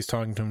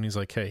talking to him and he's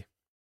like, hey,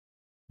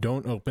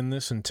 don't open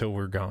this until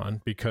we're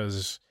gone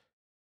because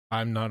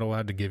I'm not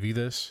allowed to give you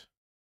this,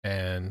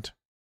 and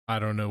I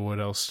don't know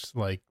what else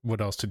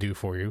to do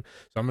for you.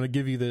 So I'm gonna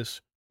give you this.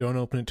 Don't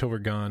open it till we're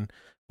gone.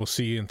 We'll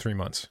see you in 3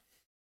 months.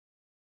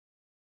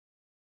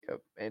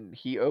 Yep, and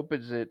he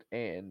opens it,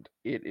 and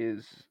it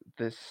is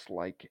this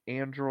like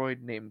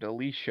android named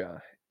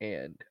Alicia.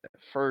 And at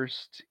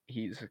first,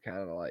 he's kind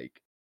of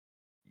like,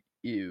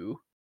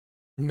 "Ew."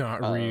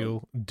 Not Um,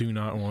 real. Do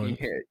not want.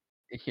 yeah,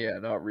 yeah,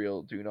 not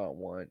real. Do not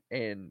want.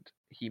 And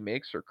he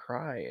makes her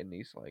cry, and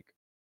he's like,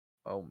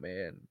 "Oh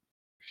man,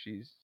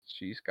 she's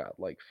got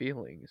like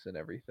feelings and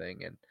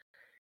everything." And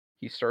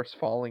he starts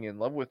falling in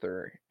love with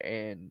her,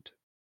 and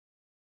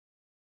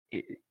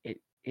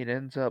it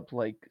ends up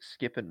like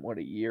skipping what,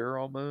 a year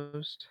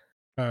almost.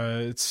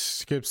 It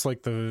skips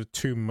like the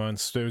 2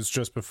 months. It was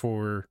just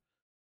before.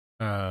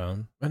 I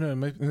know.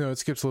 No, it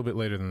skips a little bit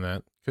later than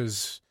that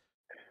because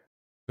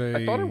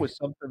I thought it they. was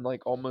something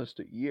like almost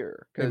a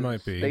year It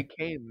might because be.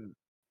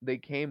 they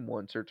came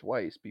once or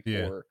twice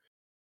Yeah. before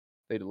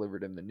they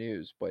delivered him the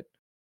news, but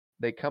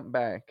they come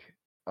back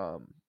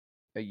um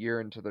a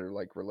year into their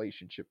like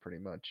relationship pretty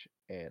much,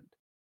 and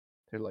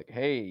they're like,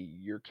 "Hey,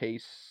 your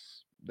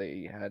case,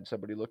 they had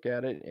somebody look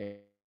at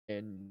it,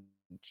 and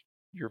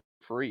you're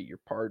free, you're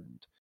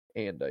pardoned."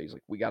 And he's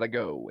like, "We gotta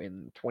go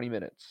in 20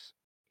 minutes."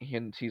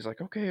 And he's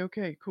like, "Okay,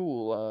 okay,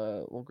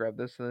 cool. We'll grab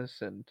this,"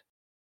 and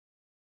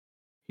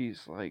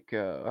he's like,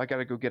 "I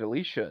gotta go get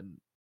Alicia." And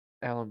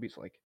Allenby's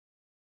like,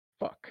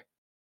 "Fuck."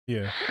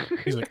 Yeah.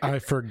 He's like, I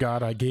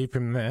forgot I gave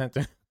him that.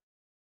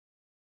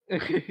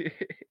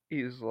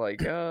 He's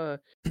like,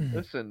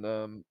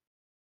 listen,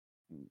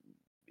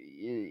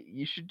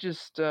 you should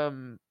just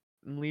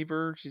leave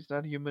her. She's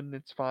not human.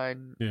 It's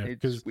fine. Yeah,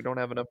 It's because we don't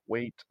have enough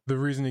weight." the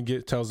reason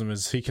tells him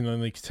is he can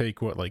only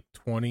take what, like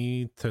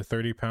 20 to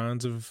 30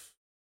 pounds of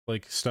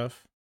like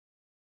stuff,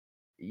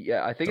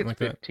 Yeah, I think something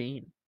it's like that.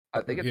 15.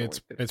 I think it's Yeah, only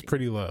it's 15.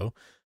 pretty low.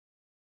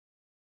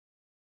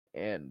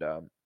 And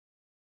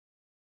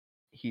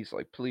he's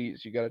like,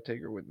 "Please, you gotta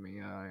take her with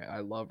me. I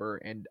love her."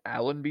 And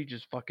Allenby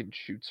just fucking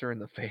shoots her in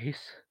the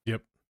face,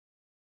 Yep,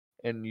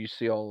 and you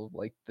see all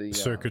like the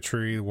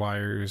circuitry,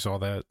 wires, all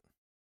that.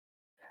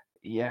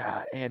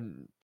 yeah,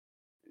 and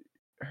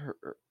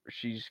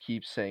she just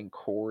keeps saying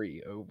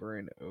Corey over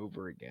and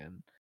over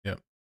again,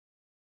 Yep,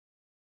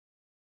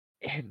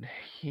 and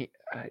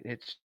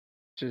it's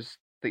just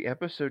the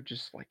episode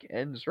just like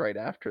ends right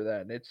after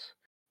that, and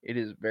it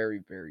is very,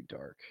 very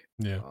dark.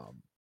 yeah.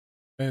 Um,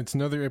 And it's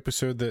another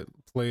episode that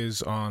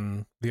plays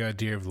on the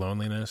idea of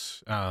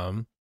loneliness.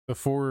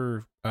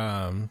 Before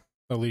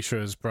Alicia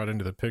is brought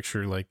into the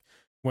picture, like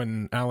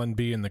when Alan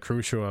B and the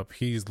crew show up,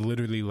 he's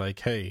literally like,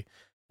 "Hey,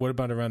 what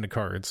about a round of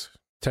cards?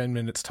 10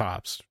 minutes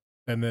tops."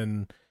 And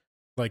then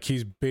like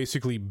he's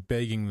basically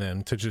begging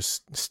them to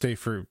just stay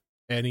for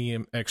any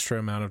extra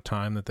amount of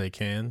time that they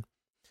can.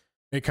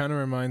 It kind of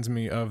reminds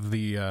me of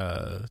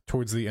the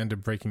towards the end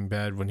of Breaking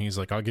Bad when he's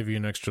like, I'll give you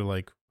an extra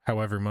like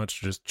however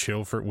much, just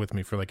chill for with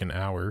me for like an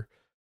hour.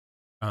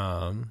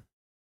 Um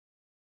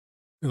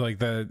like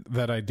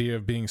that idea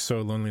of being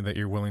so lonely that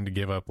you're willing to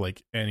give up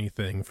like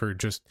anything for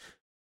just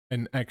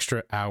an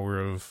extra hour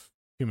of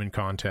human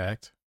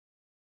contact.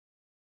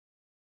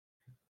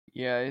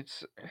 yeah,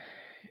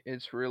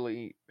 it's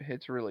really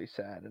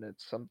sad, and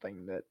it's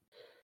something that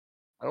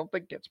I don't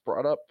think gets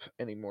brought up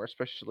anymore,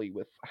 especially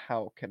with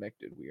how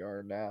connected we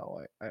are now.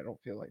 I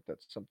don't feel like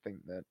that's something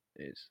that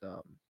is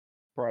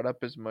brought up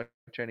as much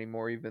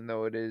anymore, even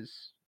though it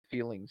is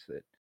feelings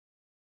that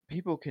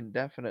people can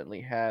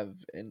definitely have.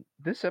 And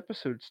this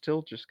episode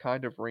still just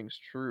kind of rings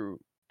true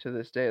to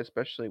this day,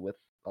 especially with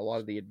a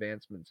lot of the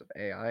advancements of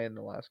AI in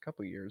the last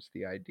couple years.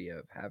 The idea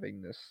of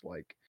having this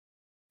like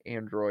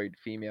android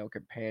female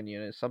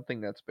companion is something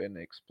that's been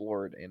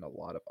explored in a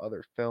lot of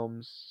other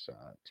films,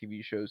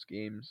 TV shows,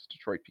 games.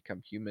 Detroit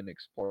Become Human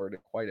explored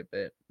it quite a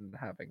bit, and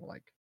having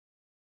like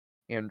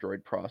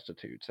android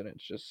prostitutes, and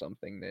it's just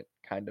something that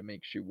kind of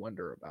makes you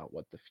wonder about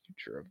what the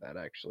future of that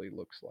actually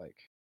looks like.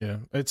 Yeah,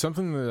 it's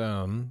something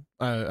that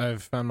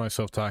I've found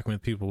myself talking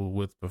with people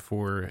with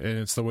before, and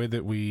it's the way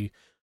that we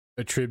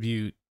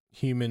attribute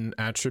human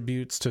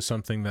attributes to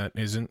something that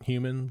isn't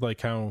human.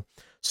 Like how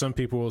some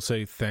people will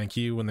say thank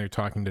you when they're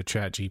talking to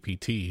Chat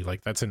GPT.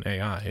 Like that's an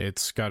AI.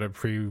 It's got a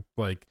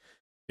like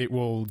it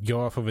will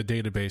go off of a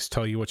database,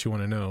 tell you what you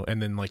want to know,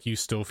 and then like you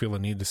still feel a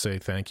need to say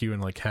thank you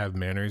and like have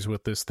manners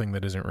with this thing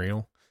that isn't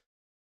real.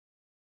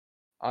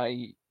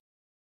 I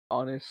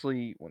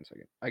honestly, one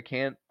second, I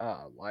can't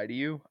lie to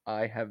you.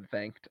 I have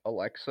thanked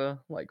Alexa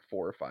like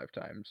 4 or 5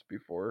 times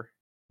before.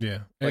 Yeah,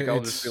 Like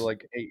I'll just be it's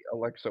like, "Hey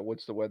Alexa,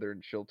 what's the weather?"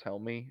 and she'll tell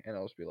me, and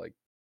I'll just be like,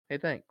 "Hey,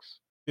 thanks."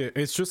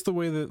 it's just the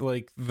way that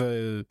like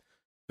the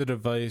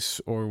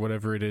device or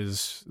whatever it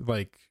is,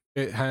 like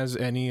it has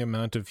any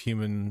amount of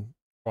human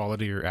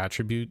quality or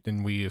attribute,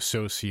 and we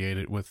associate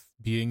it with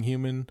being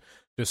human,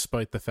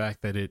 despite the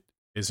fact that it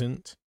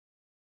isn't.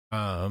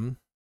 Um,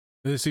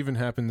 this even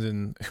happens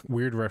in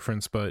weird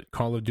reference, but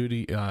Call of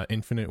Duty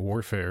Infinite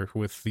Warfare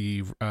with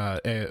the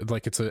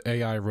like it's an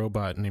AI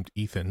robot named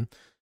Ethan,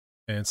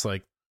 and it's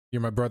like,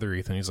 "You're my brother,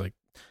 Ethan." He's like,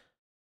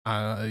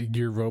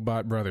 your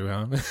robot brother,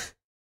 huh?"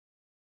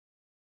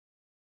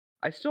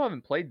 I still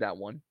haven't played that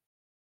one.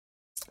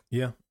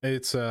 Yeah,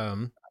 it's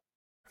from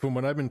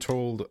what I've been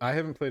told, I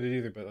haven't played it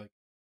either, but like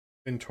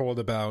been told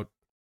about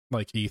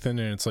like Ethan,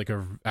 and it's like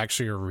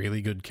actually a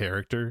really good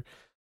character.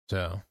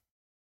 So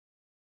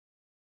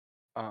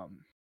Um,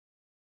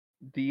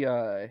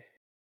 the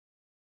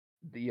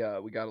we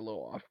got a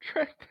little off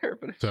track there,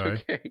 but it's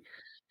sorry. okay.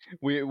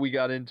 We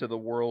got into the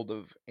world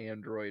of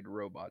android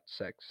robot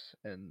sex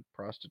and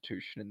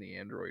prostitution in the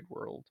android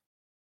world.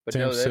 But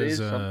Sam no, that says is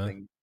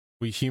something.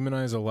 we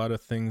humanize a lot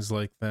of things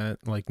like that,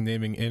 like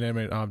naming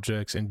inanimate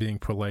objects and being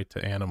polite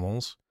to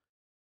animals.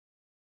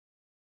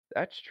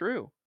 That's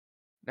true.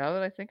 Now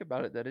that I think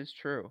about it, that is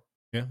true.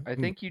 Yeah. I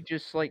think you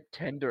just like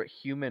tend to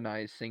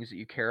humanize things that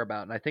you care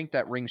about, and I think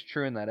that rings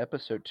true in that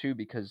episode too,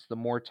 because the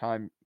more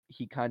time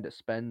he kind of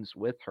spends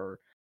with her,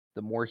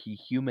 the more he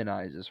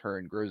humanizes her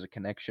and grows a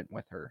connection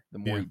with her, the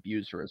more Yeah. he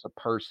views her as a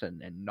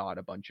person and not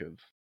a bunch of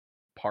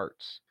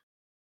parts.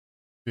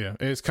 Yeah,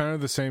 it's kind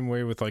of the same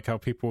way with like how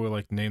people will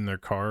like name their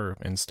car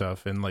and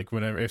stuff, and like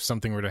whenever if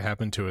something were to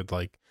happen to it,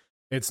 like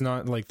it's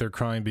not like they're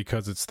crying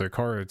because it's their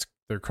car, it's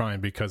they're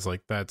crying because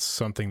like that's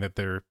something that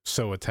they're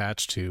so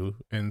attached to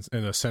in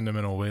a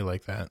sentimental way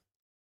like that.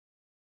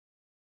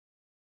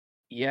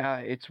 Yeah,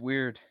 it's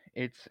weird.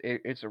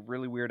 It's a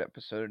really weird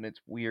episode, and it's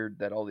weird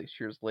that all these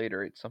years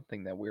later, it's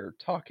something that we're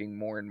talking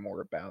more and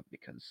more about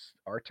because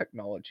our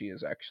technology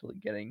is actually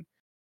getting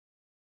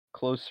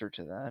closer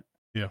to that.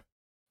 Yeah.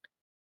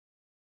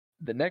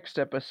 The next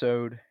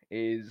episode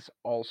is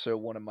also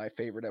one of my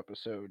favorite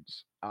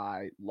episodes.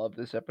 I love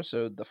this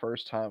episode. The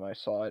first time I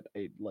saw it,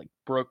 it like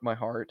broke my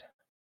heart.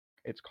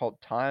 It's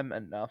called Time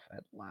Enough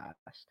at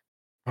Last.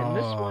 And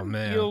this Oh one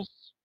man, deals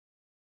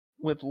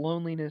with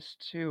loneliness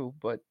too,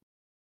 but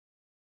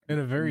in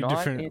a very not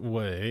different in.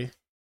 way.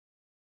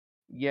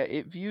 Yeah,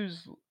 it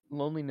views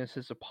loneliness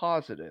as a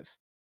positive,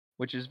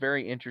 which is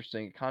very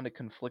interesting. It kind of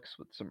conflicts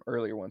with some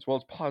earlier ones. Well,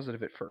 it's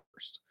positive at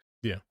first.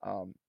 Yeah.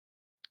 Um,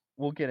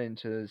 we'll get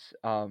into this.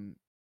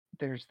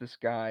 There's this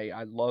guy.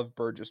 I love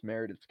Burgess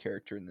Meredith's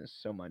character in this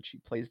so much. He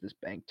plays this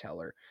bank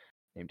teller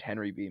named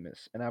Henry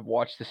Bemis, and I've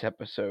watched this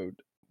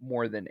episode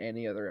more than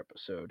any other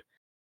episode.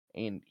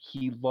 And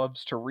he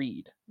loves to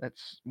read.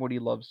 That's what he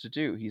loves to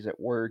do. He's at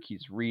work,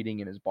 he's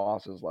reading, and his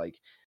boss is like,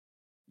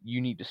 "You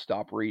need to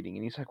stop reading."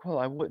 And he's like, "Well,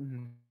 I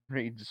wouldn't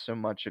read so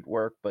much at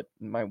work, but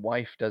my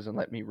wife doesn't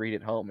let me read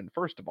at home." And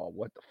first of all,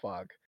 what the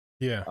fuck?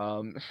 Yeah.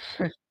 Um,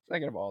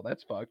 second of all,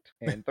 that's fucked.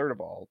 And third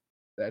of all,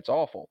 that's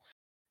awful.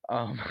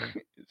 Um,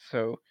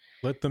 so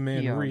Let the he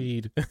man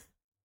read.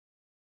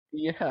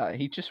 yeah,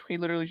 he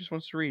literally just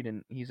wants to read,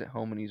 and he's at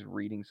home and he's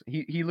reading.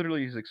 He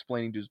literally is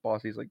explaining to his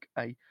boss. He's like,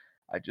 I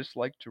just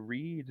like to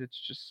read. It's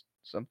just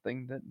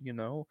something that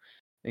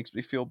makes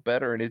me feel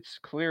better. And it's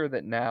clear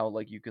that now,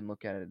 like you can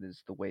look at it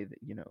as the way that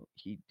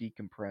he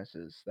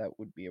decompresses. That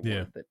would be a Yeah.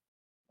 word that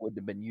wouldn't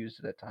have been used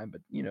at that time,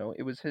 but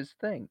it was his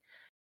thing.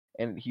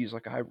 And he's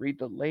like, I read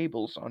the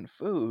labels on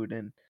food,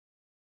 and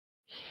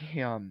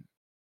he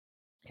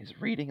he's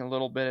reading a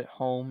little bit at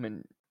home,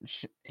 and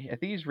I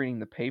think he's reading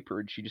the paper,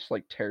 and she just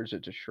like tears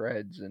it to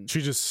shreds. And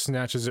She just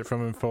snatches it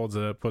from him, folds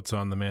it up, puts it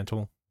on the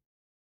mantle.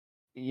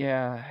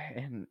 yeah,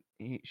 and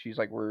she's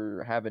like,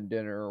 we're having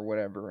dinner or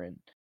whatever, and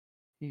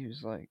he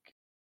was like,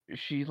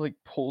 she like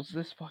pulls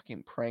this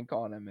fucking prank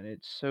on him, and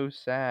it's so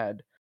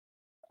sad.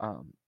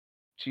 Um,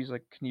 she's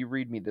like, "Can you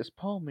read me this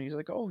poem?" And he's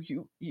like, "Oh,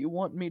 you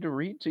want me to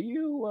read to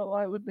you? Well,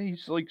 I would."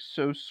 He's like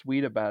so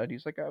sweet about it.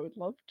 He's like, "I would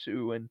love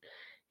to," and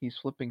he's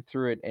flipping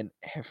through it, and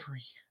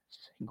every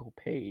single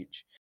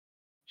page,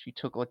 she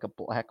took like a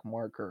black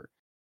marker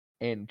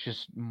and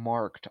just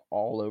marked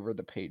all over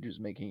the pages,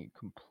 making it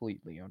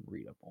completely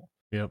unreadable.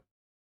 Yep.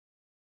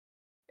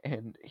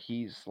 And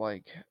he's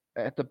like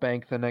at the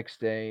bank the next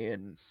day,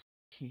 and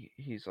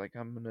he's like,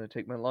 "I'm gonna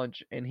take my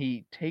lunch," and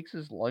he takes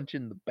his lunch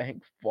in the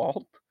bank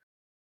vault,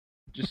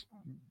 just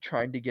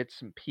trying to get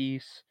some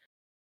peace.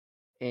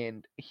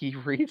 And he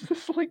reads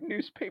this like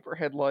newspaper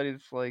headline.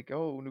 It's like,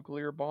 "Oh,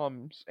 nuclear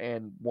bombs,"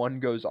 and one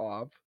goes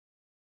off,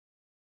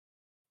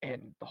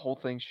 and the whole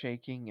thing's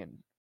shaking, and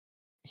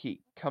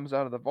he comes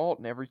out of the vault,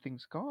 and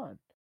everything's gone.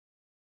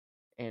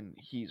 And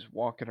he's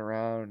walking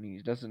around, and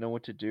he doesn't know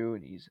what to do,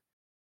 and he's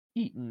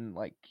eating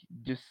like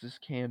just this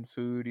canned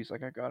food. He's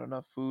like, "I got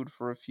enough food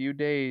for a few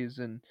days,"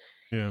 and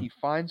Yeah. he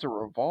finds a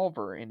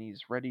revolver, and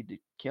he's ready to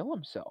kill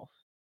himself.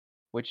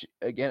 Which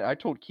again, I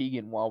told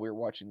Keegan while we were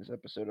watching this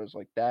episode, I was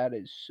like, "That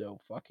is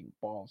so fucking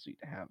ballsy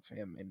to have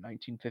him in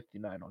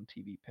 1959 on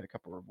TV pick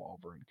up a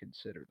revolver and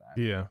consider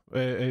that." Yeah.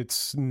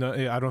 It's not,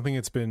 I don't think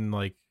it's been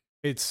like,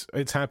 it's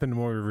happened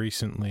more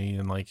recently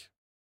in like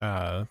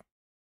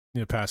in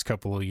the past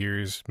couple of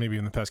years, maybe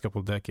in the past couple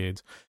of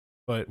decades.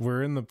 But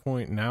we're in the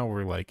point now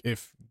where like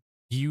if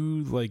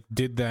you like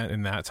did that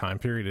in that time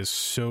period is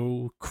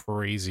so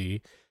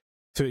crazy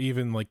to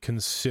even like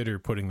consider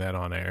putting that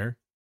on air.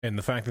 And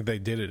the fact that they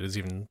did it is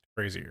even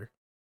crazier.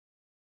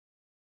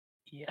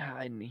 Yeah,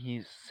 and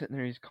he's sitting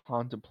there, he's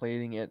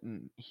contemplating it,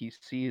 and he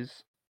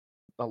sees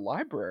a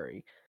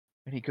library,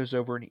 and he goes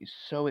over, and he's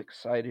so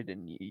excited,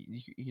 and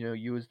you know,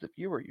 you as the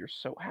viewer, you're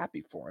so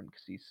happy for him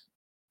because he's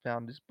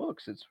found his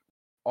books. It's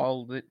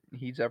all that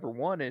he's ever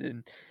wanted,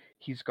 and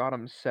he's got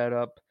them set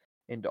up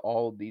into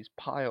all of these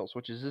piles,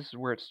 which is this is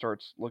where it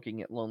starts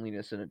looking at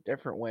loneliness in a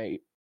different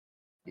way.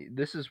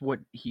 This is what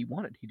he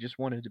wanted. He just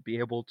wanted to be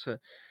able to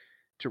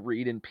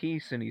read in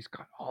peace, and he's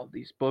got all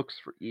these books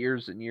for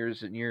years and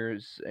years and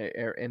years,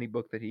 any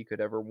book that he could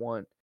ever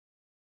want.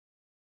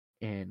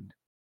 And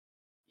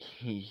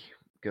he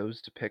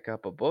goes to pick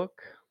up a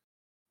book,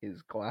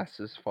 his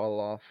glasses fall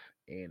off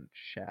and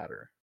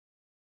shatter,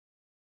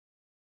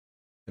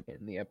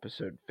 and the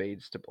episode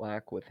fades to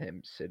black with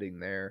him sitting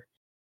there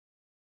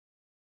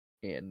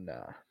in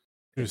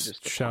Just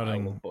just a pile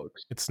shouting, of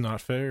books. "It's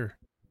not fair.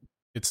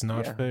 It's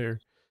not Yeah,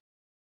 fair."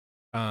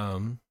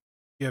 Um,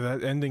 yeah,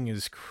 that ending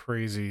is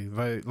crazy.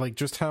 Like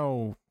just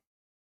how,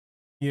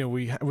 you know,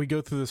 we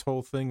go through this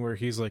whole thing where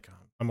he's like,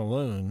 "I'm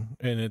alone,"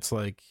 and it's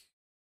like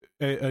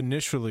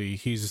initially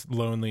he's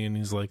lonely and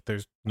he's like,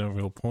 "There's no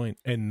real point,"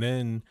 and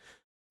then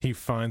he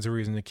finds a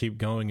reason to keep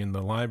going in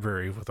the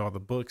library with all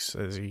the books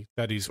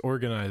that he's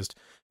organized,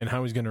 and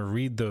how he's going to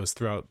read those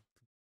throughout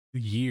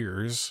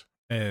years,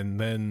 and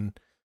then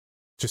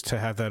just to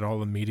have that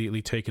all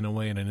immediately taken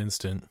away in an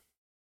instant.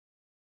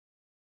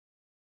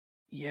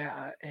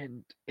 yeah,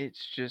 and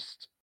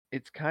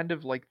it's kind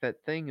of like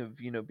that thing of,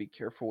 be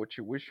careful what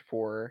you wish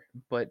for,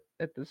 but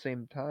at the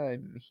same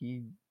time,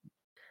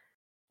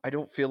 I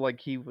don't feel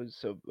like he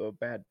was a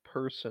bad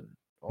person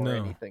or No,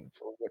 anything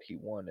for what he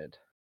wanted.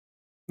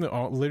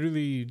 no,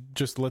 literally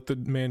just let the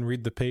man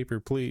read the paper,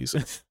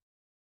 please.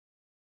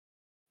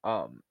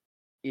 Um,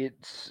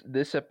 it's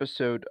this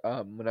episode,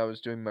 when I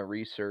was doing my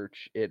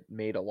research, it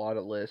made a lot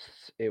of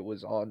lists. It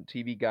was on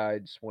TV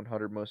Guide's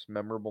 100 most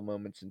memorable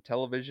moments in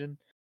television.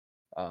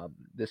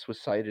 This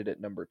was cited at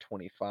number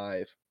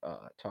 25,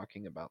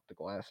 talking about the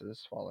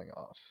glasses falling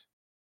off.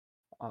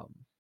 Um,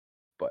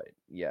 but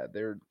yeah,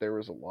 there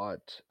was a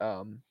lot.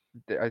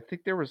 I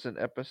think there was an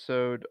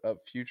episode of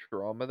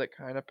Futurama that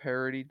kind of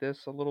parodied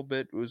this a little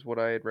bit. It was what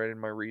I had read in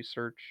my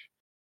research.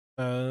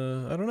 I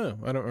don't know.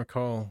 I don't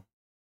recall.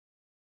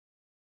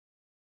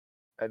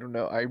 I don't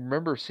know. I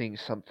remember seeing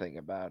something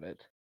about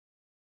it.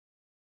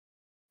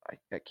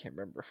 I can't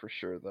remember for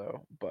sure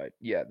though. But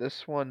yeah,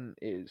 this one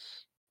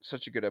is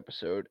such a good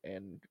episode,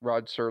 and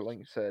Rod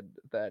Serling said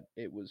that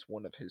it was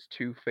one of his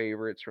two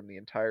favorites from the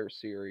entire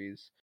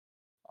series.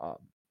 Um,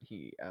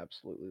 he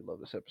absolutely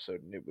loved this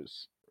episode, and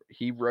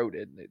he wrote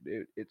it,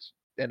 and it's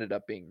ended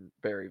up being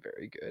very,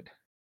 very good.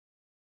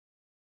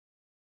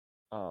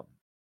 Um,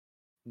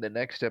 the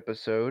next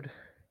episode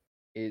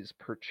is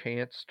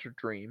Perchance to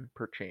Dream,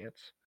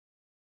 Perchance.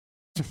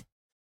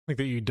 Like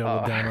that you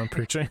doubled Uh, down on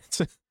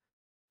perchance.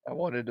 I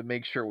wanted to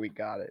make sure we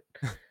got it.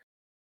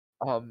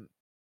 Um,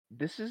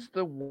 this is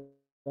the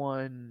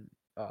one.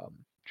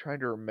 Trying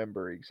to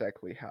remember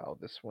exactly how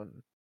this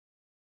one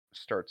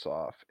starts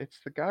off. It's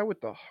the guy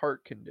with the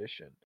heart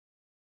condition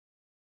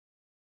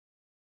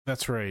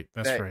That's right.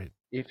 That's that right.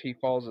 if he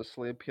falls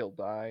asleep, he'll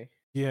die.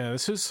 Yeah,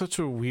 this is such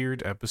a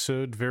weird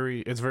episode.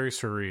 It's very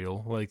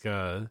surreal. Like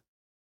I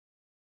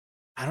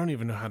don't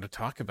even know how to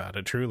talk about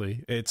it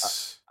truly.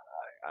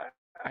 I,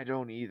 I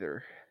don't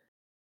either.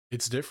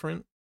 It's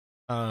different.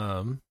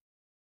 Um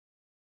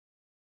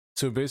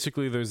so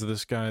basically there's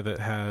this guy that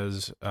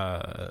has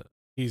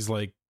he's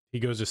like, he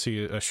goes to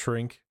see a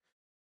shrink.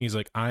 He's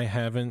like, I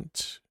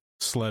haven't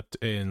slept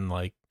in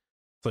like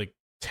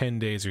 10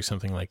 days or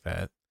something like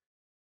that.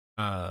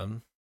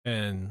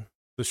 And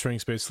the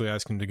shrink's basically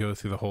asking him to go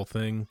through the whole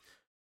thing.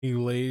 He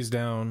lays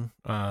down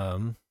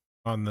on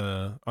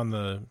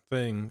the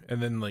thing,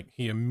 and then like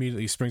he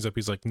immediately springs up.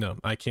 He's like, no,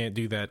 I can't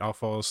do that. I'll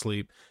fall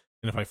asleep,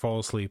 and if I fall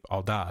asleep,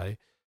 I'll die.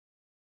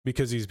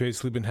 Because he's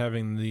basically been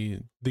having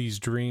these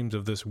dreams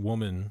of this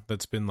woman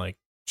that's been like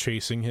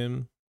chasing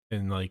him,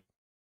 and like,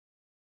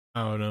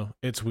 I don't know,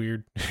 it's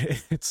weird.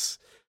 It's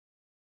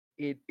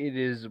It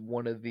is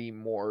one of the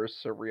more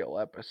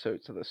surreal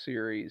episodes of the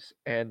series,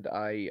 and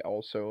I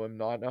also am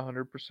not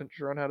 100%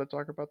 sure on how to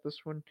talk about this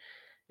one.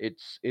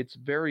 It's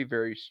very,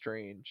 very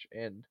strange,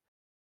 and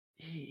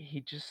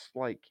he just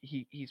like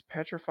he's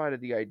petrified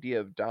of the idea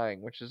of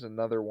dying, which is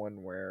another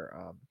one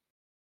where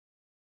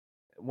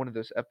one of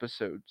those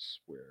episodes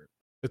where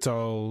it's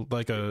all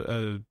like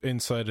a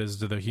insight as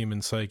to the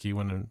human psyche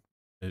when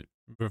it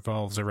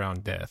revolves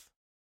around death.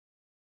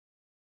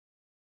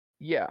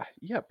 yeah,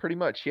 pretty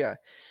much, yeah.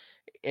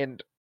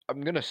 And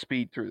I'm gonna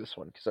speed through this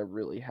one because I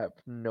really have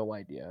no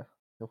idea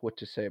of what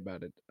to say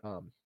about it.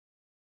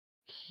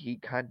 He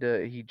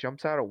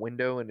jumps out a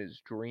window in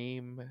his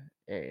dream,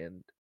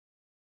 and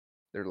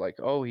they're like,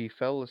 "Oh, he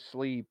fell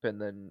asleep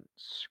and then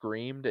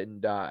screamed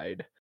and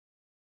died."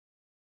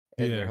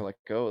 And Yeah, they're like,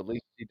 "Oh, at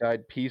least he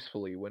died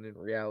peacefully," when in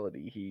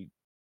reality,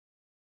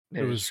 it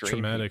in his was dream, he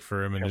traumatic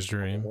for him in his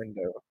jumped out a dream.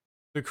 window.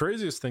 The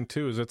craziest thing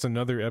too is that's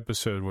another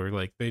episode where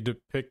like they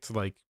depict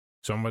like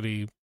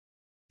somebody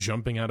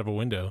jumping out of a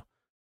window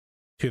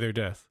to their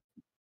death.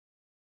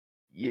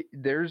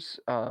 There's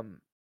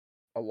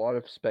a lot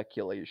of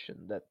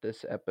speculation that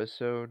this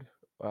episode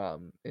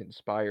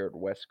inspired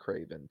Wes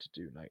Craven to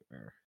do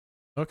Nightmare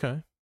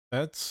Okay,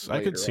 that's I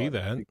could later see on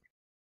that.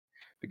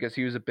 because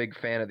he was a big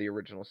fan of the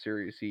original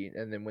series.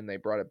 And then when they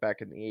brought it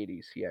back in the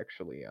 '80s, he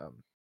actually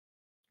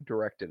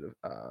directed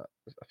a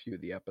few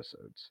of the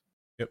episodes.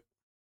 Yep.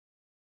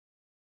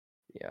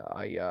 Yeah,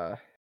 I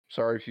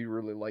sorry if you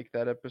really like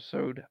that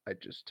episode. I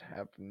just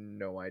have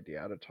no idea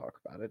how to talk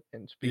about it.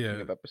 And speaking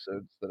Yeah. of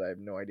episodes that I have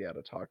no idea how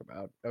to talk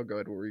about, oh, go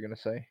ahead. What were you gonna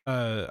say?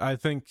 I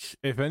think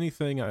if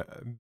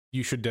anything,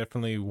 you should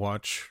definitely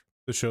watch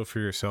the show for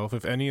yourself.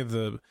 If any of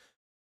the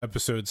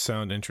episodes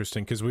sound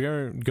interesting, because we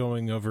aren't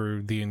going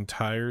over the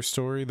entire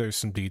story. There's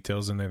some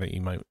details in there that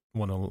you might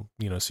want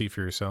to, see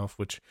for yourself.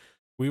 Which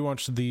we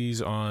watched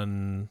these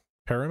on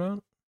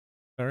Paramount.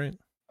 All right.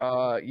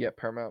 Yeah,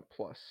 Paramount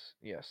Plus.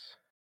 Yes.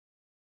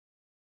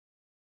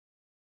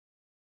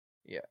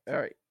 Yeah. All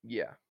right.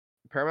 Yeah.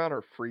 Paramount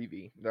or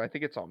Freevee? I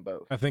think it's on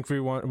both. I think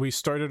we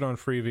started on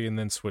Freevee and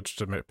then switched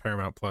to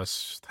Paramount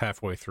Plus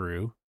halfway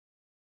through.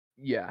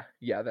 Yeah.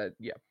 Yeah.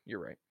 Yeah. You're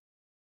right.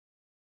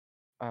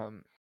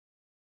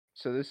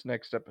 So this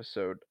next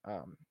episode,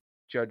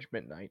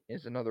 Judgment Night,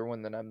 is another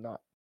one that I'm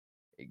not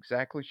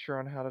exactly sure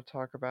on how to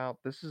talk about.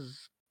 This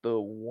is the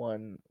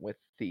one with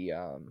the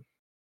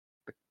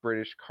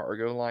British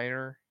cargo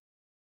liner,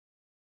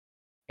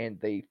 and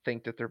they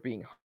think that they're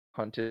being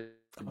hunted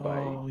by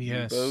Oh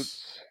yes.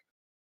 U-boats.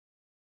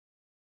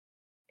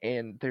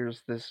 And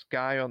there's this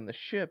guy on the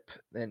ship,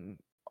 and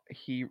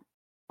he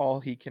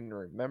all he can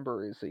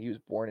remember is that he was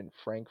born in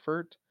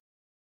Frankfurt.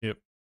 Yep.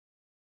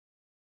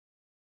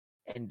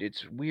 And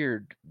it's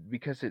weird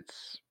because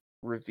it's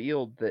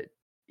revealed that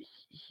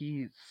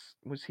he's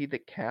was he the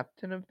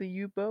captain of the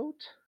U-boat?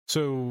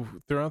 So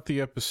throughout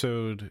the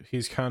episode,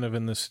 he's kind of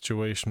in this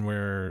situation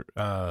where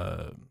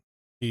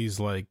he's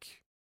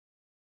like,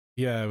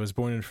 yeah, I was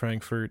born in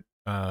Frankfurt,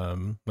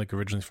 like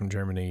originally from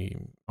Germany,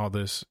 all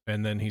this,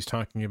 and then he's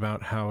talking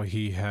about how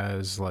he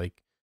has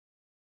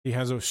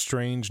a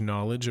strange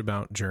knowledge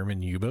about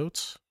German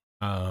U-boats.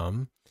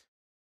 And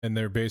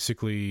they're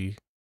basically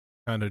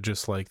kind of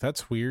just like,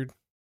 that's weird.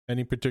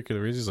 Any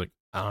particular reason? He's like,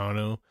 I don't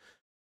know.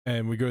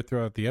 And we go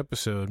throughout the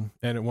episode,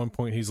 and at one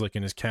point he's like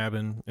in his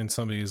cabin, and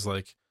somebody's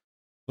like,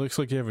 looks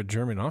like you have a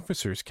German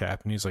officer's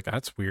cap, and he's like,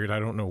 that's weird, I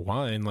don't know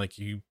why. And like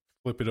you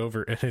flip it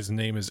over and his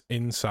name is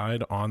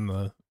inside on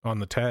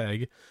the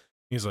tag.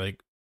 He's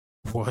like,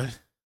 what?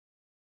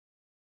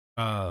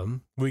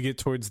 We get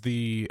towards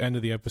the end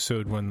of the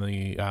episode when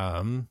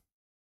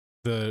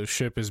the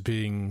ship is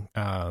being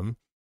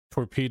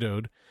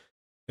torpedoed,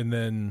 and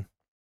then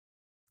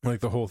like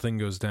the whole thing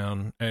goes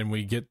down, and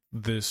we get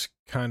this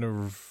kind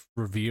of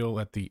reveal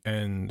at the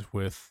end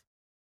with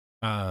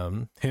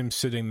him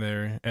sitting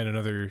there and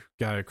another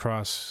guy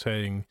across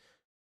saying,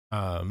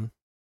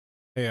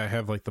 hey, I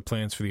have like the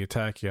plans for the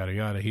attack, yada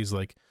yada. He's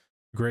like,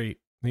 great.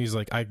 And he's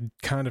like, I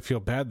kind of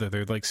feel bad that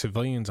they're like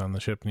civilians on the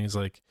ship. And he's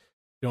like,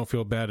 don't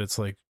feel bad, it's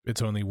like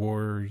it's only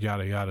war,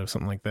 yada yada,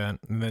 something like that.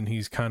 And then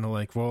he's kind of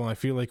like, well, I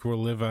feel like we'll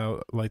live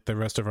out like the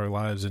rest of our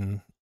lives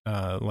in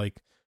like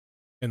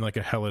in like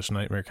a hellish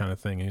nightmare kind of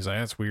thing. And he's like,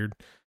 that's weird.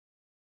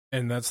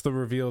 And that's the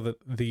reveal that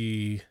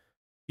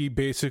he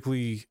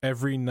basically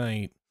every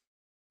night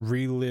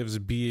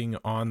relives being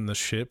on the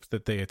ship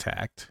that they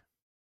attacked.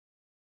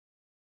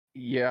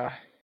 Yeah.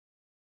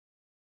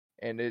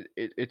 And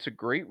it's a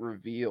great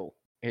reveal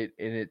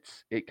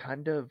it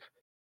kind of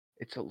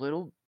it's a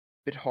little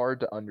bit hard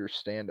to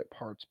understand at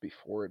parts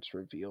before it's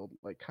revealed,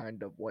 like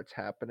kind of what's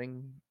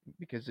happening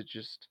because it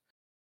just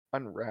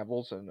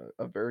unravels in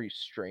a very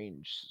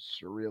strange,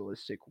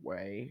 surrealistic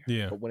way.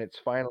 Yeah. But when it's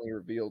finally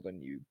revealed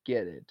and you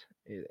get it,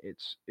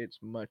 it's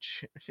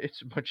much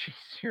it's much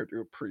easier to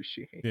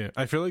appreciate. Yeah.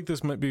 I feel like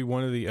this might be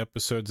one of the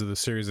episodes of the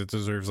series that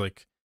deserves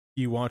like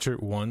you watch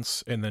it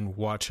once and then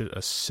watch it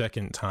a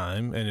second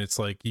time, and it's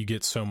like you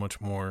get so much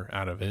more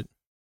out of it.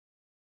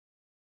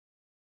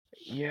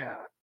 Yeah,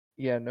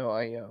 yeah, no,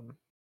 I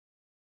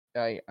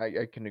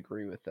can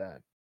agree with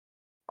that.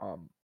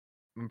 Um,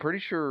 I'm pretty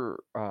sure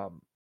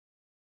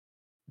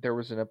there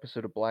was an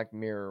episode of Black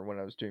Mirror when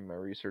I was doing my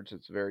research.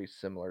 It's very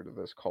similar to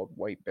this called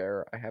White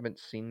Bear. I haven't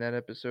seen that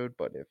episode,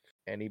 but if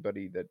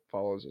anybody that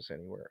follows us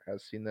anywhere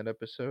has seen that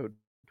episode,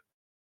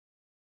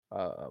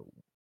 uh,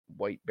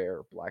 White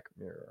Bear, Black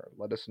Mirror,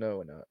 let us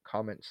know in a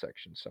comment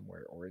section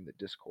somewhere or in the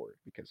Discord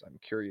because I'm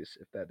curious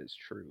if that is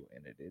true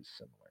and it is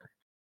similar.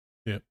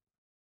 Yeah.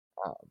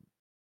 Um,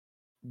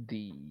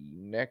 the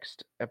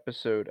next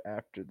episode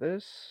after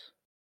this,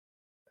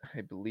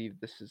 I believe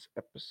this is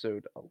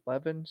episode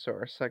 11, so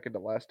our second to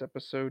last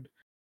episode,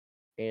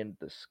 and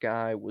the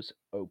sky was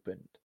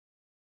opened.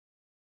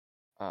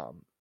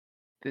 Um,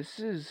 this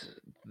is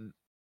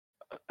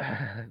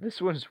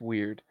this one's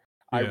weird.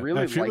 I Yeah. I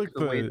really feel like like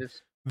the way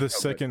this. the Oh, good.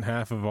 second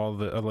half of all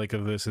the like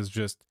of this is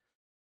just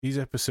these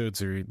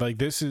episodes are like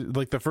this is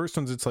like the first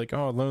ones it's like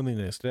oh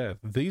loneliness death.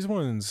 These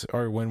ones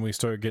are when we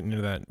start getting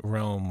into that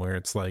realm where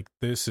it's like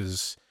this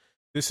is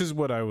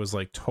what I was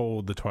like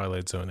told the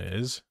Twilight Zone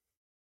is.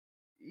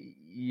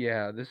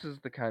 Yeah, this is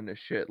the kind of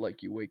shit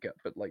like you wake up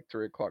at like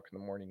 3 o'clock in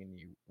the morning and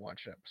you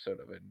watch an episode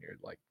of it and you're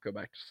like go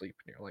back to sleep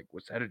and you're like,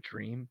 was that a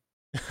dream?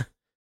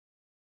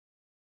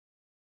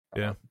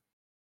 Yeah. Um,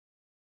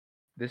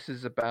 this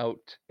is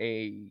about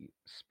a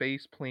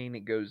space plane.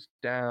 It goes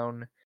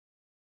down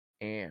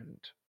and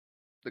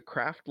the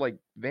craft like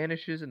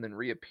vanishes and then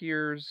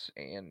reappears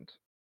and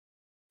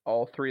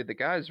all three of the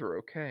guys are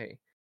okay.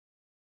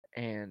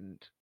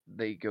 And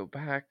they go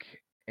back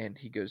and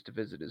he goes to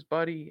visit his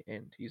buddy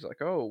and he's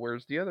like, "Oh,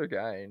 where's the other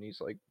guy?" And he's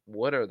like,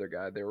 "What other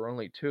guy? There were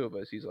only two of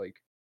us." He's like,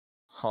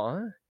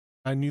 "Huh?"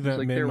 I knew He's that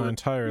like, man "There my were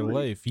entire three."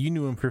 life. You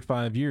knew him for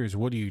 5 years.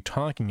 What are you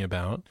talking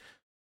about?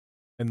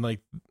 And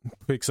like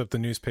picks up the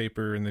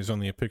newspaper and there's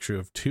only a picture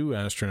of two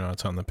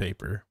astronauts on the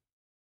paper.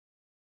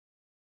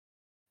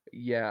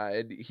 Yeah,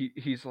 and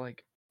he's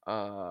like,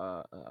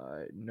 no,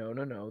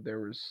 no, no. There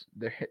was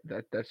there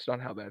that's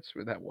not how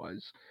that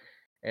was."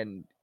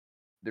 And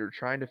they're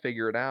trying to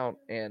figure it out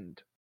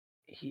and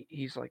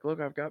he's like, "Look,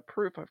 I've got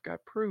proof. I've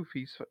got proof.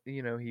 He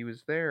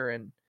was there."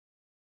 And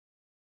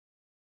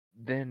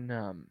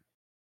then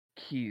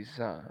he's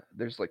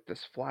there's like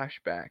this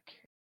flashback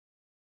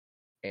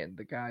and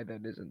the guy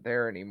that isn't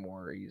there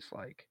anymore, he's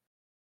like,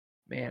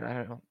 "Man,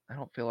 I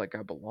don't feel like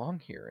I belong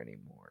here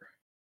anymore."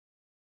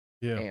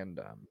 Yeah. And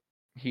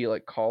he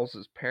like calls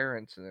his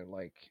parents and they're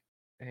like,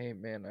 "Hey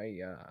man,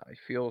 I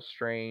feel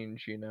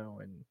strange, and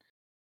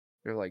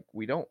they're like,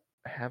 "We don't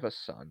have a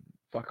son.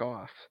 Fuck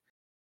off."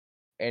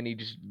 And he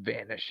just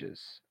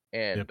vanishes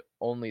Yep. and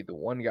only the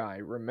one guy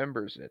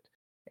remembers it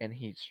and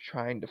he's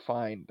trying to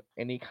find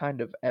any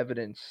kind of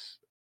evidence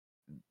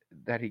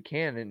that he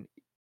can and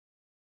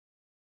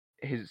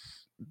his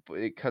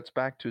it cuts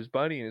back to his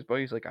buddy and his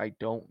buddy's like, "I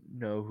don't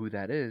know who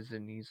that is."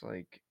 And he's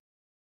like,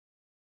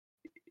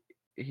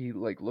 he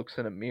like looks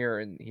in a mirror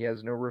and he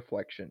has no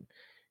reflection.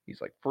 He's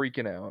like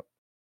freaking out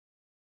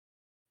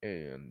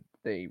and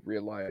he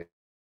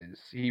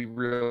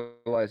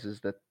realizes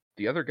that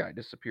the other guy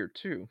disappeared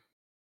too.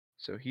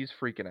 So he's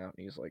freaking out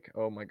and he's like,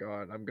 "Oh my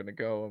god, I'm gonna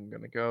go."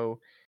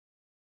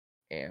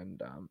 And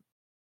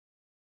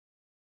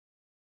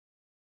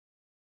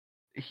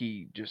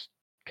he just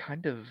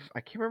kind of,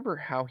 I can't remember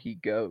how he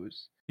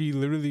goes. He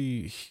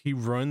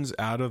runs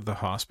out of the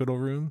hospital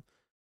room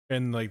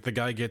and like the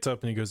guy gets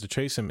up and he goes to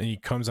chase him and he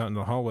comes out in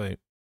the hallway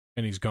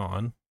and he's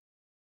gone.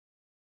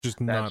 Just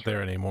not That's there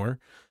right. anymore.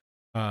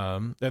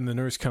 And the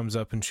nurse comes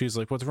up and she's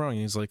like, "What's wrong?"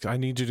 And he's like, "I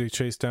need you to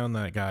chase down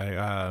that guy."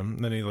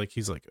 Then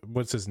he's like,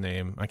 "What's his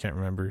name?" I can't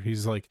remember.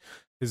 He's like,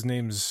 his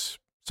name's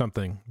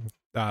something.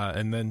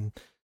 And then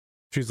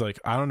she's like,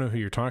 "I don't know who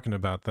you're talking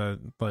about." That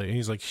like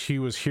he's like, "He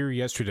was here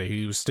yesterday.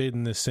 He was stayed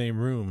in this same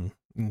room."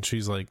 And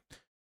she's like,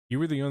 "You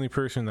were the only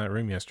person in that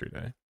room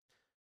yesterday."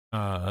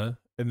 And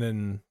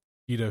then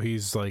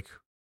he's like,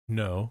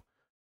 "No,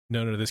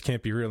 no, no, this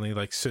can't be real." And he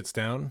like sits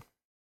down,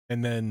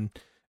 and then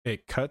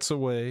it cuts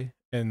away,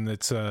 and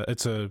it's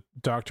a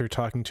doctor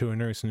talking to a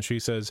nurse, and she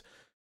says,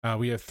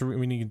 we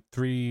need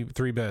three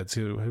beds.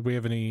 Do we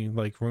have any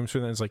like rooms for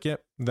that?" It's like,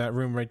 "Yep, that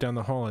room right down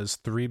the hall has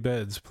 3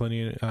 beds,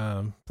 plenty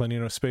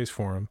enough space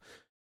for them."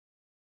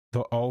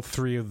 All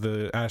three of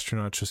the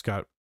astronauts just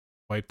got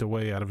wiped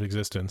away out of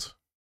existence.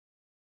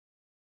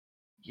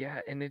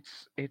 Yeah, and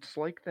it's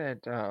like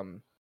that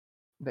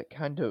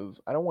kind of,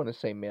 I don't want to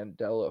say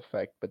Mandela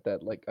effect, but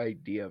that like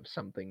idea of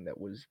something that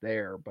was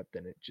there but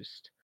then it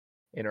just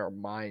in our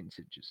minds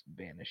it just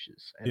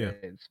vanishes. And Yeah.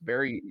 it's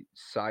very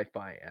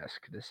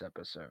sci-fi-esque this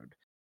episode,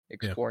 Yeah.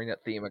 exploring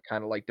that theme of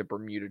kind of like the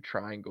Bermuda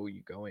Triangle.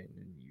 You go in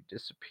and you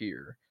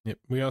disappear. Yep.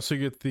 We also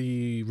get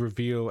the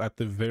reveal at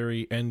the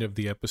very end of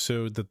the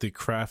episode that the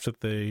craft that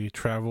they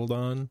traveled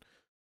on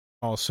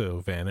also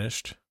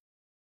vanished.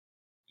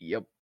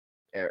 Yep.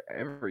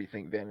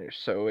 Everything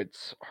vanished. So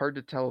it's hard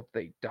to tell if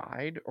they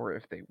died or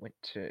if they went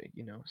to,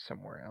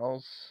 somewhere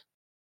else.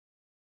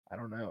 I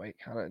don't know. It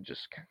kind of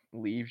just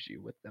leaves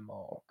you with them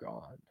all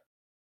gone.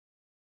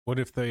 What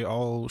if they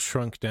all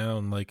shrunk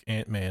down like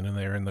Ant-Man and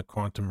they're in the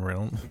quantum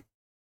realm?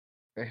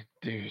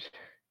 Dude,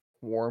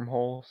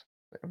 wormholes.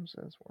 Sam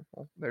says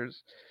wormhole.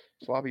 There's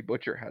Sloppy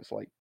Butcher has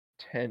like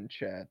 10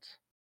 chats.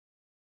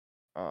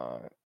 Uh,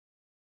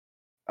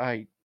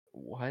 I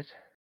what?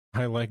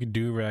 I like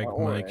do-rag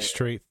Mike, Oh,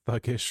 straight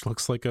thuggish,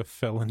 looks like a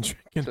felon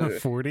drinking a so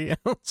 40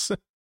 ounce.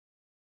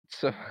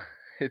 so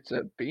it's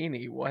a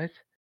beanie. What?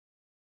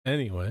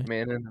 Anyway,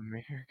 Man in the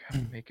mirror,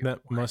 gotta make it that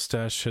white.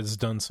 mustache has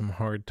done some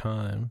hard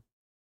time.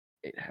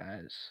 It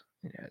has.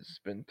 It has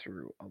been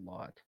through a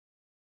lot.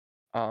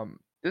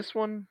 This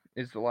one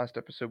is the last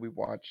episode we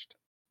watched.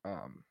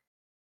 Um,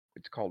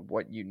 it's called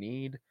What You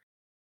Need,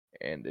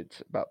 and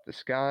it's about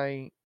this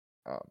guy.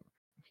 Um,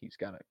 he's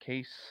got a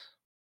case,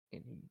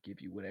 and he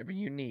give you whatever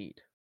you need,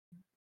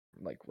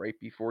 like right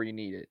before you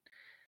need it.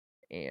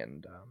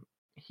 And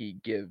he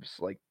gives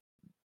like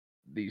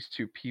these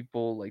two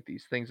people like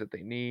these things that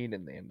they need,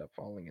 and they end up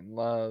falling in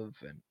love.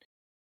 And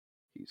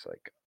he's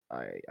like,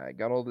 I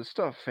got all this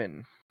stuff,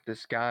 and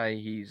this guy,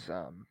 he's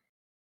a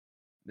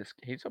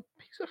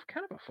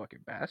kind of a fucking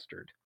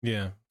bastard.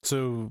 Yeah.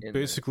 So In this.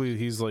 basically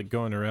he's like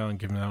going around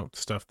giving out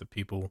stuff that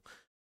people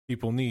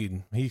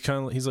need. He's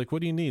like,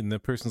 "What do you need?" And the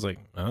person's like,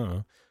 "I don't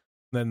know."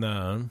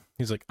 Then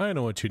he's like, "I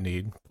know what you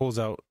need." Pulls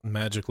out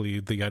magically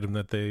the item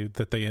that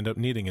they end up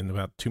needing in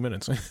about 2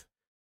 minutes.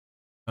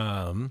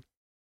 um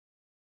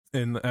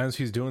and as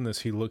he's doing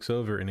this, he looks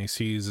over and he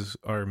sees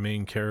our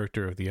main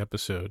character of the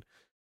episode.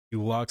 He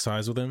locks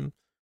eyes with him.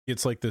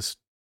 It's like this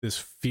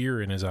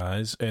fear in his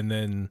eyes, and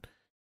then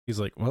he's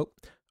like, "Well,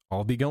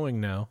 I'll be going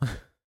now."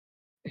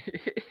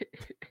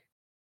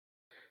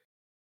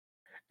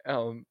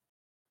 um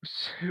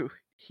so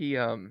he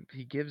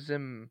gives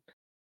him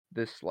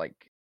this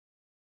like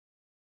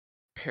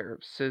pair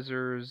of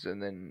scissors,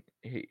 and then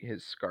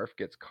his scarf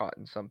gets caught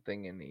in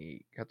something, and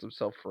he cuts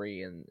himself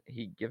free, and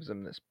he gives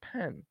him this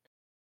pen,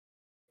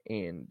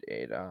 and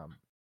it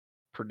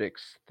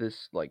predicts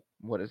this, like,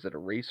 what is it, a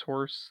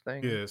racehorse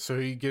thing? Yeah, so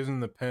he gives him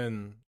the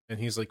pen, and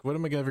he's like, "What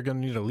am I ever gonna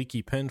need a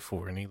leaky pen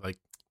for?" And he like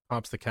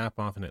pops the cap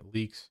off, and it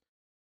leaks,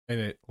 and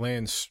it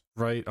lands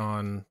right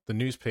on the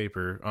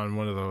newspaper on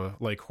one of the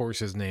like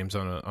horses' names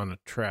on a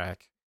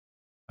track.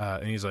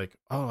 And he's like,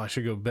 "Oh, I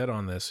should go bet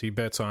on this." He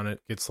bets on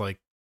it, gets like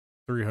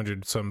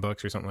 300 some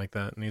bucks or something like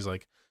that,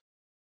 and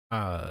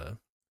uh,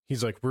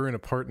 he's like, "We're in a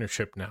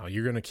partnership now.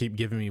 You're gonna keep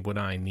giving me what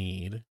I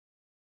need."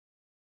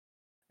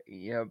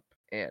 Yep.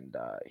 And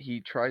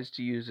he tries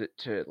to use it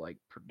to like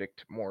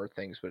predict more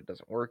things, but it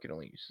doesn't work. It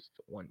only uses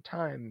it one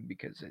time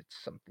because it's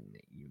something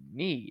that you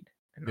need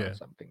and Yeah. not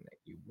something that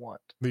you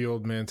want. The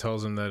old man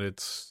tells him that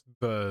it's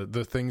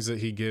the things that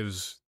he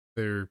gives,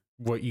 they're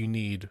what you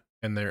need,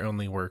 and they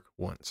only work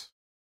once.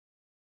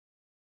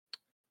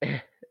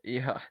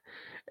 Yeah.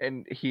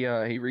 And he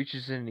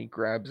reaches in and he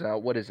grabs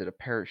out, what is it, a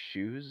pair of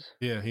shoes?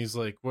 Yeah, he's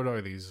like, "What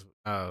are these?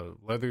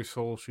 Leather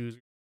sole shoes?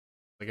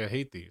 Like, I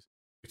hate these.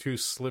 They're too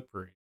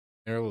slippery.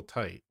 They're a little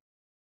tight."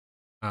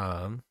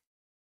 And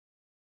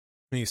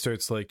he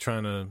starts like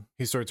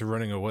he starts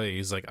running away.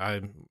 He's like,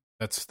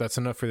 That's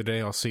enough for the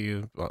day. I'll see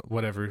you."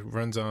 Whatever.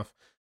 Runs off,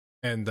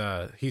 and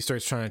he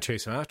starts trying to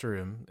chase him after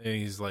him. And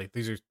he's like,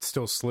 "These are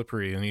still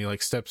slippery." And he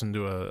like steps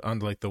onto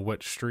like the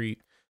wet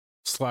street,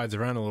 slides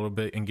around a little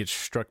bit, and gets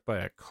struck by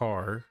a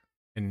car,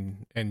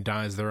 and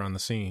dies there on the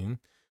scene.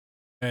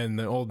 And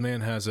the old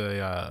man has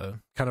a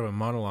kind of a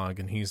monologue,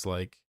 and he's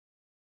like,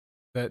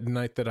 "That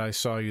night that I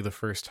saw you the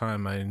first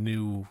time, I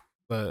knew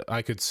that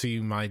I could see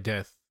my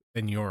death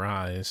in your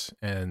eyes,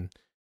 and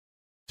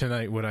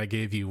tonight what I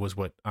gave you was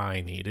what I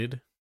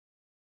needed."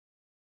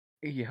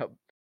 Yep.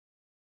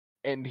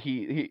 And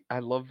he I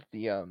love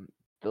the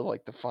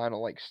like the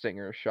final like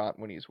stinger shot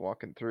when he's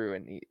walking through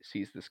and he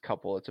sees this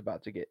couple that's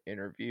about to get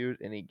interviewed,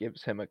 and he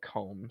gives him a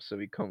comb, so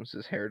he combs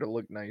his hair to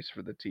look nice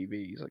for the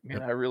TV. He's like, "Man,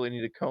 Yep. I really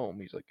need a comb."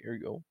 He's like, "Here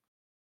you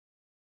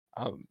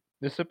go."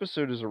 This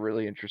episode is a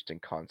really interesting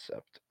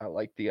concept. I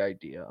like the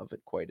idea of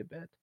it quite a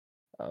bit.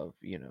 Of,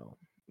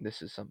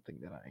 this is something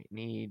that I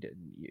need,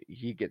 and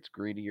he gets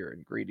greedier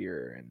and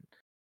greedier, and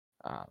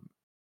um,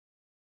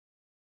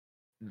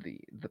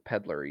 the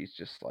peddler, he's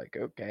just like,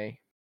 okay,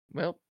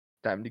 well,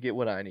 time to get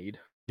what I need.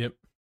 Yep.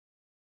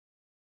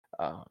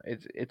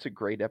 It's a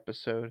great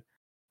episode,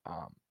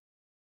 um,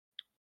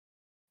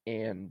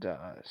 and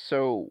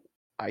so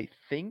I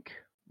think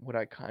what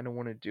I kind of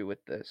want to do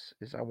with this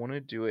is I want to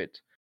do it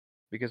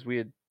because we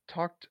had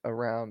talked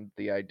around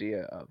the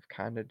idea of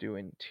kind of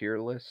doing tier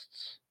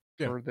lists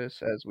Yeah. for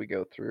this as we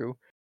go through.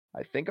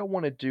 I think I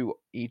want to do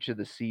each of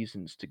the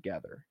seasons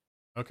together.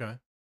 Okay.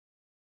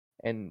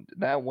 And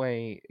that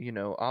way,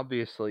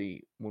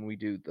 obviously when we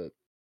do the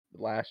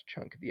last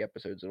chunk of the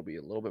episodes, it'll be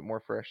a little bit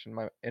more fresh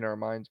in our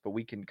minds, but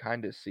we can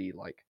kind of see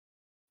like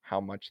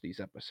how much these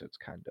episodes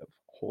kind of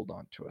hold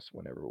on to us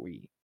whenever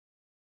we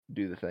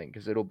do the thing,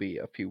 because it'll be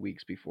a few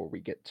weeks before we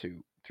get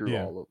through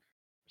Yeah. all of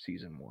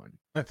season 1.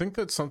 I think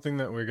that's something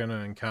that we're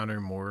gonna encounter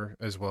more,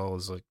 as well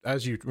as like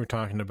as you were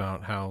talking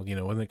about how,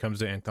 when it comes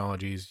to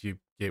anthologies, you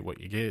get what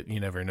you get. You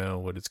never know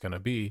what it's gonna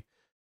be.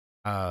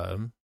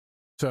 Um,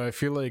 so I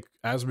feel like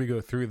as we go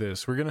through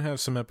this, we're gonna have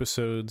some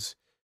episodes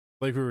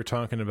like we were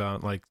talking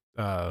about, like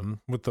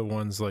with the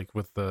ones like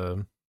with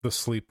the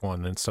sleep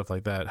one and stuff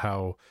like that.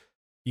 How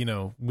we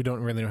don't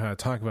really know how to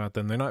talk about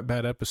them. They're not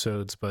bad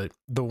episodes, but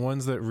the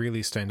ones that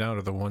really stand out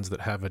are the ones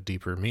that have a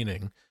deeper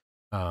meaning.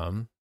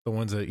 The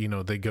ones that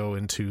they go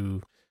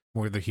into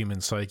more the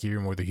human psyche or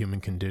more the human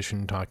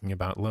condition, talking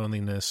about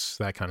loneliness,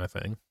 that kind of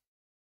thing.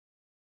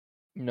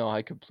 No,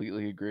 I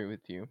completely agree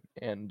with you.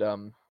 And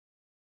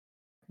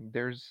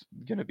there's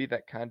gonna be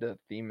that kind of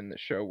theme in the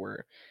show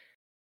where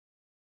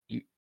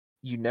you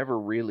you never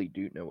really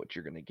do know what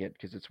you're gonna get,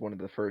 because it's one of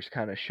the first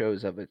kind of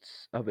shows of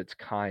its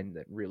kind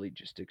that really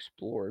just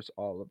explores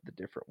all of the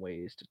different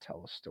ways to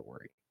tell a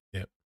story.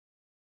 Yep.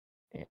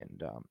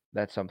 And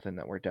that's something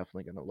that we're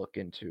definitely going to look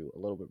into a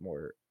little bit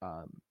more.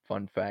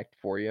 Fun fact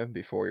for you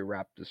before we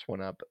wrap this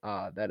one up: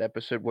 that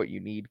episode, "What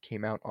You Need,"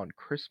 came out on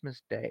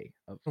Christmas Day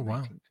of Oh wow,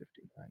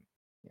 1959.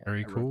 Yeah,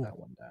 very I wrote cool. that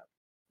one down.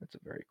 That's a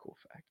very cool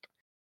fact.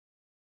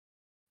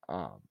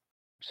 Um,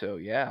 so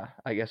yeah,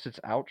 I guess it's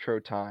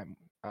outro time.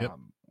 Yep.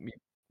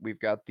 We've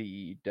got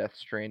the Death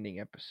Stranding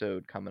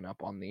episode coming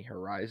up on the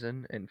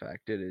horizon. In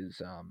fact, it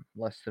is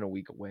less than a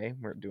week away.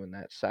 We're doing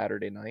that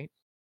Saturday night.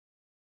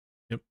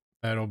 Yep.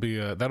 That'll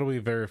be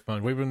very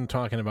fun. We've been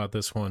talking about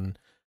this one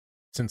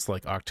since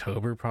like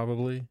October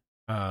probably.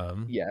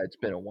 Yeah, it's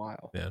been a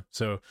while. Yeah.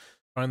 So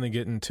finally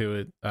getting to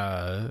it.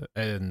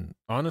 And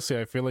honestly,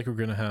 I feel like we're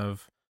gonna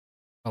have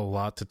a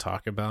lot to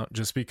talk about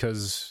just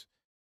because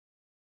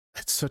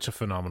it's such a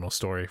phenomenal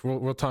story.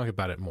 We'll talk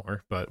about it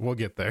more, but we'll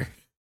get there.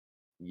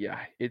 Yeah,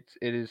 it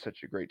is such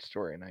a great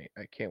story, and I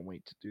can't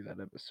wait to do that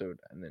episode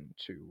and then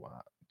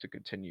to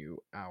continue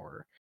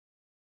our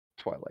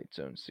Twilight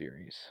Zone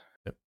series.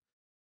 Yep.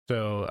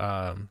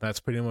 So that's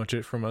pretty much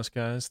it from us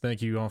guys.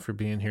 Thank you all for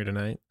being here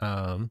tonight.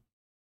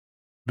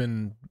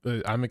 Been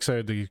I'm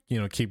excited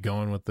to keep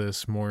going with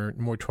this, more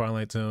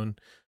Twilight Zone,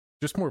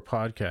 just more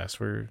podcasts.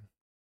 We're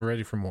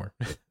ready for more.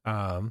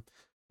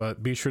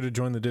 But be sure to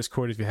join the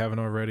Discord if you haven't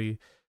already.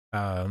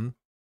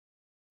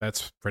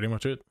 That's pretty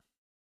much it.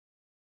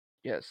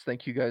 Yes,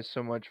 thank you guys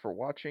so much for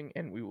watching,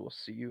 and we will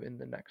see you in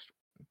the next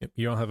one. Yep.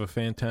 You all have a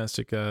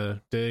fantastic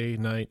day,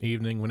 night,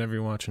 evening, whenever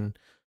you're watching.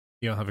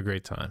 You all have a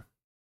great time.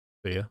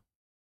 See ya.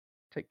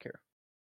 Take care.